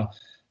Victoria,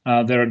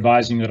 they're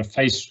advising that a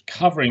face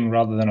covering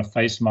rather than a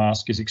face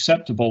mask is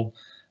acceptable,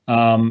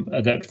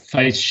 that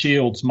face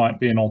shields might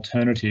be an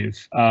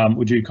alternative.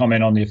 Would you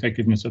comment on the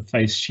effectiveness of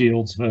face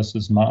shields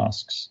versus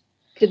masks?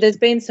 There's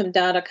been some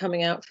data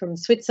coming out from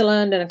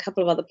Switzerland and a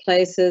couple of other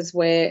places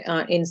where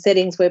in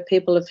settings where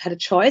people have had a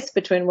choice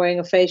between wearing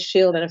a face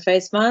shield and a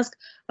face mask,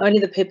 only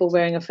the people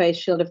wearing a face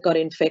shield have got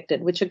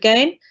infected, which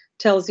again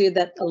tells you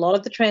that a lot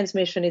of the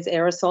transmission is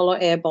aerosol or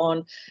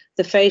airborne.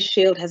 The face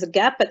shield has a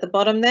gap at the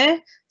bottom there.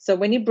 So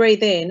when you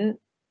breathe in,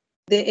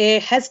 the air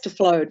has to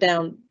flow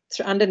down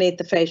underneath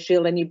the face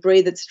shield and you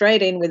breathe it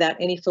straight in without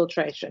any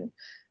filtration.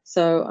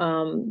 So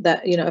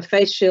a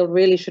face shield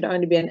really should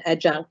only be an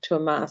adjunct to a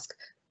mask.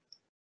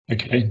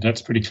 Okay,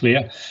 that's pretty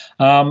clear.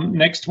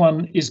 Next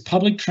one, is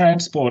public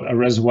transport a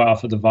reservoir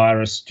for the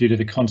virus due to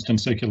the constant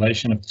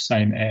circulation of the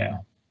same air?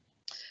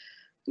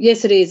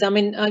 Yes, it is. I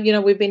mean,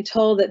 we've been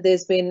told that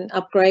there's been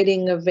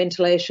upgrading of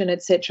ventilation,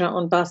 etc.,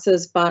 on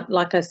buses, but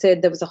like I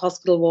said, there was a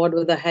hospital ward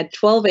where they had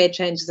 12 air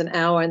changes an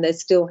hour and they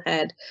still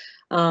had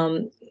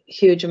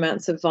huge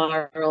amounts of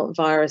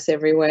virus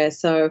everywhere.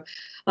 So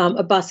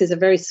a bus is a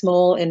very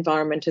small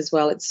environment as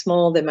well. It's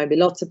small, there may be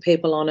lots of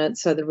people on it,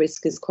 so the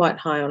risk is quite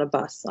high on a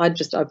bus. I'd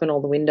just open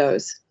all the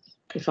windows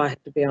if I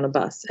had to be on a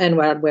bus, and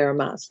I'd wear a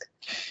mask.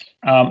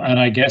 And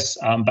I guess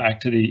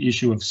back to the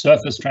issue of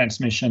surface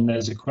transmission,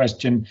 there's a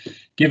question,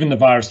 given the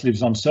virus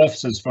lives on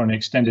surfaces for an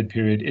extended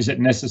period, is it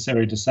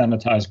necessary to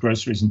sanitize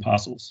groceries and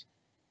parcels?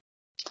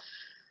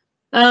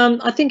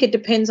 I think it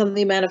depends on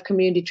the amount of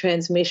community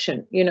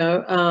transmission. You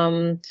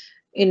know,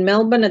 in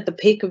Melbourne at the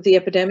peak of the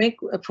epidemic,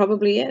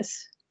 probably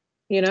yes.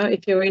 You know,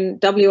 if you're in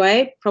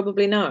WA,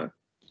 probably no.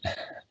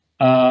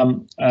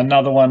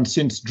 Another one,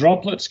 since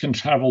droplets can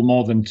travel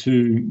more than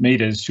 2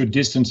 meters, should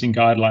distancing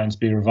guidelines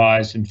be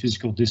revised and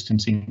physical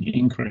distancing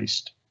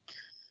increased?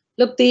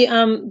 Look, the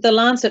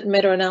Lancet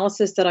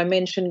meta-analysis that I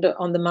mentioned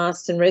on the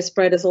masks and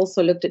respirators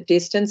also looked at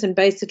distance, and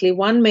basically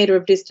 1 meter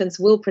of distance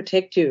will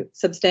protect you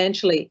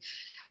substantially,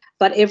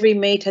 but every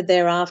meter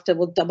thereafter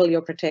will double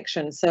your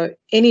protection. So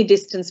any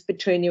distance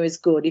between you is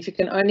good. If you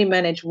can only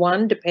manage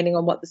 1, depending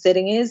on what the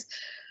setting is,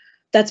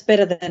 that's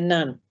better than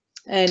none.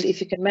 And if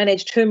you can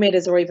manage 2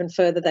 meters or even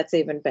further, that's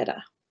even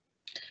better.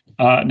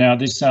 Now,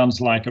 this sounds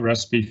like a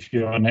recipe for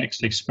your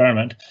next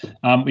experiment.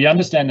 We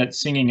understand that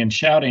singing and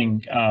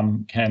shouting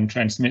can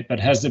transmit, but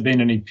has there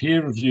been any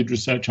peer-reviewed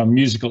research on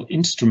musical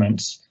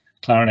instruments,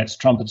 clarinets,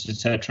 trumpets,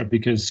 etc.,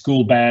 because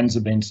school bands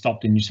have been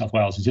stopped in New South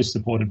Wales? Is this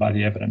supported by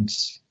the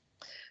evidence?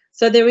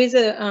 So there is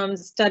a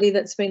study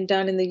that's been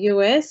done in the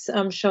US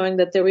showing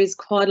that there is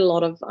quite a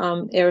lot of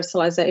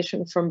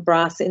aerosolization from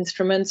brass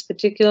instruments,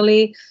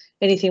 particularly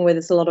anything where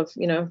there's a lot of,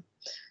 you know,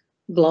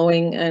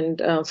 blowing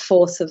and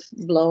force of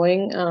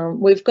blowing.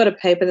 We've got a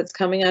paper that's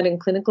coming out in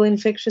Clinical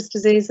Infectious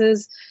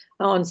Diseases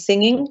on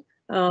singing,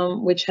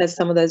 which has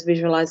some of those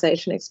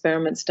visualization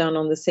experiments done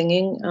on the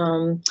singing.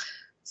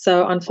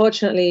 So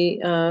unfortunately,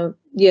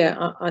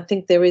 yeah, I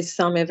think there is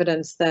some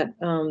evidence that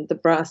the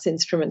brass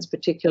instruments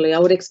particularly, I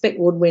would expect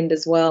woodwind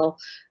as well,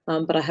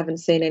 but I haven't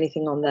seen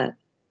anything on that.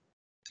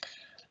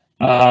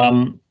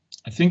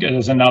 I think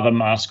there's another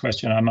mask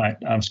question I might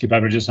skip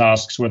over. Just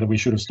asks whether we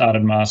should have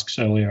started masks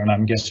earlier, and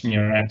I'm guessing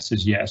your answer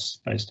is yes,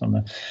 based on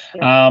that.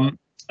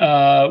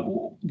 Yeah.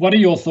 What are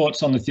your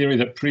thoughts on the theory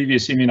that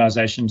previous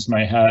immunisations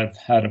may have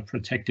had a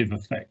protective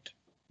effect?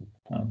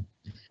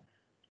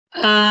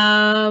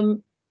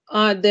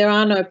 There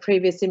are no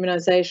previous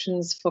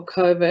immunisations for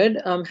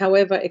COVID.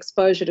 However,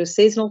 exposure to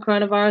seasonal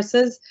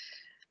coronaviruses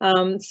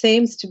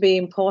seems to be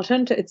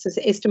important. It's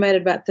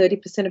estimated about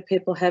 30% of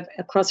people have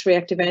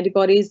cross-reactive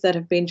antibodies that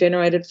have been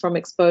generated from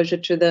exposure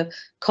to the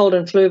cold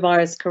and flu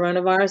virus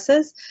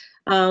coronaviruses.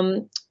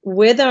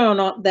 Whether or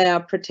not they are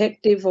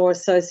protective or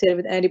associated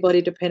with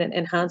antibody-dependent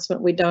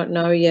enhancement, we don't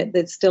know yet.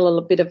 There's still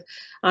a bit of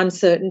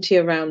uncertainty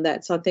around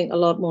that. So I think a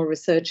lot more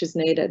research is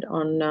needed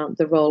on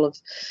the role of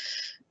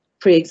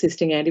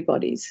pre-existing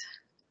antibodies.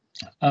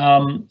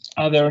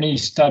 Are there any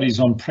studies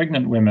on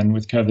pregnant women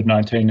with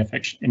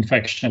COVID-19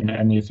 infection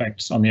and the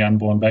effects on the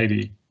unborn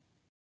baby?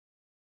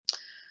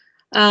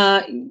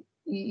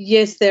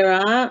 Yes, there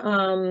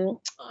are.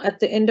 At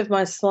the end of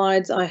my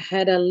slides, I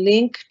had a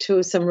link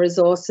to some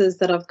resources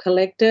that I've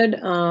collected,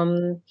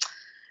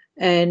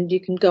 and you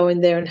can go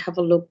in there and have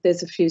a look.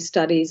 There's a few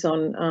studies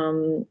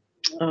on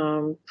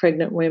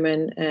pregnant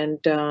women, and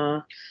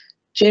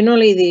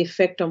generally the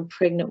effect on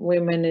pregnant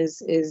women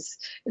is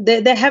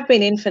there have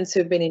been infants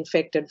who've been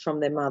infected from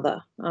their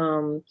mother.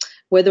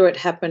 Whether it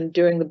happened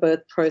during the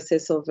birth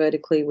process or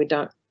vertically,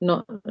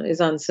 is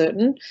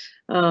uncertain.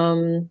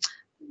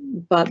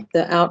 But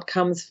the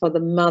outcomes for the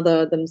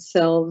mother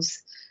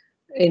themselves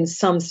in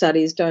some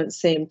studies don't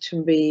seem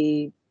to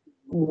be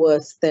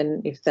worse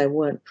than if they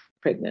weren't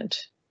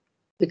pregnant,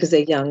 because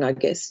they're young, I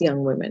guess,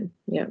 young women.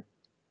 Yeah.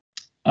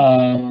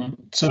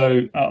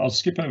 So I'll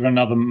skip over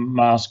another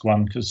mask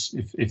one, because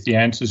if the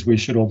answer is we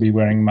should all be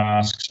wearing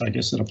masks, I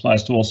guess it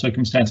applies to all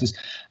circumstances.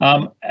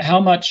 How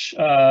much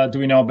do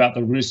we know about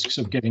the risks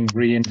of getting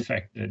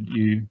reinfected?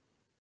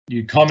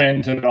 You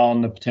commented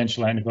on the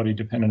potential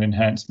antibody-dependent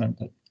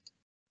enhancement.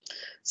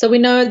 So we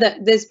know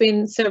that there's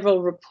been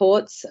several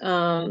reports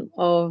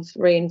of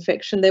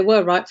reinfection. There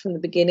were right from the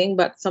beginning,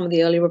 but some of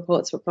the early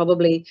reports were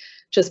probably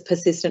just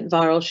persistent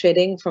viral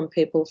shedding from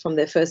people from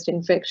their first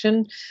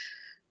infection.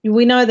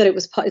 We know that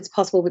it's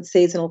possible with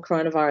seasonal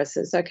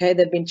coronaviruses. Okay,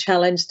 there've been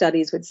challenge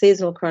studies with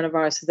seasonal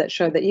coronaviruses that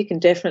show that you can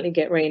definitely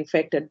get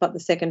reinfected, but the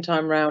second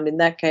time round, in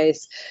that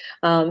case,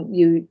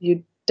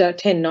 you don't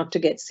tend not to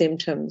get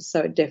symptoms, so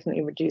it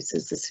definitely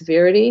reduces the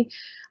severity.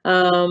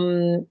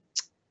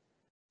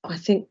 I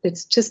think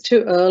it's just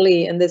too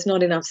early, and there's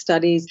not enough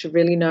studies to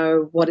really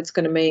know what it's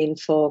going to mean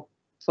for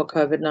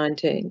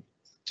COVID-19.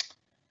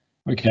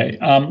 Okay.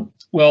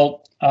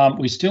 Well,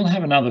 we still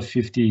have another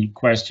 50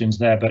 questions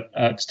there, but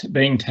it's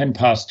being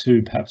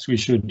 2:10, perhaps we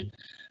should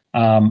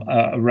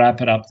wrap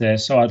it up there.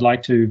 So I'd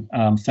like to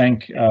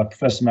thank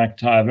Professor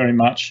MacIntyre very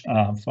much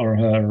for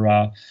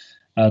her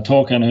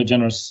talk and her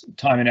generous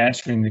time in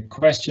answering the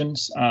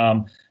questions,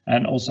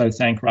 and also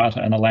thank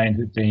Rata and Elaine,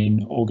 who've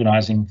been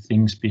organising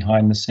things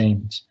behind the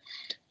scenes.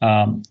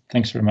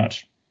 Thanks very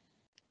much.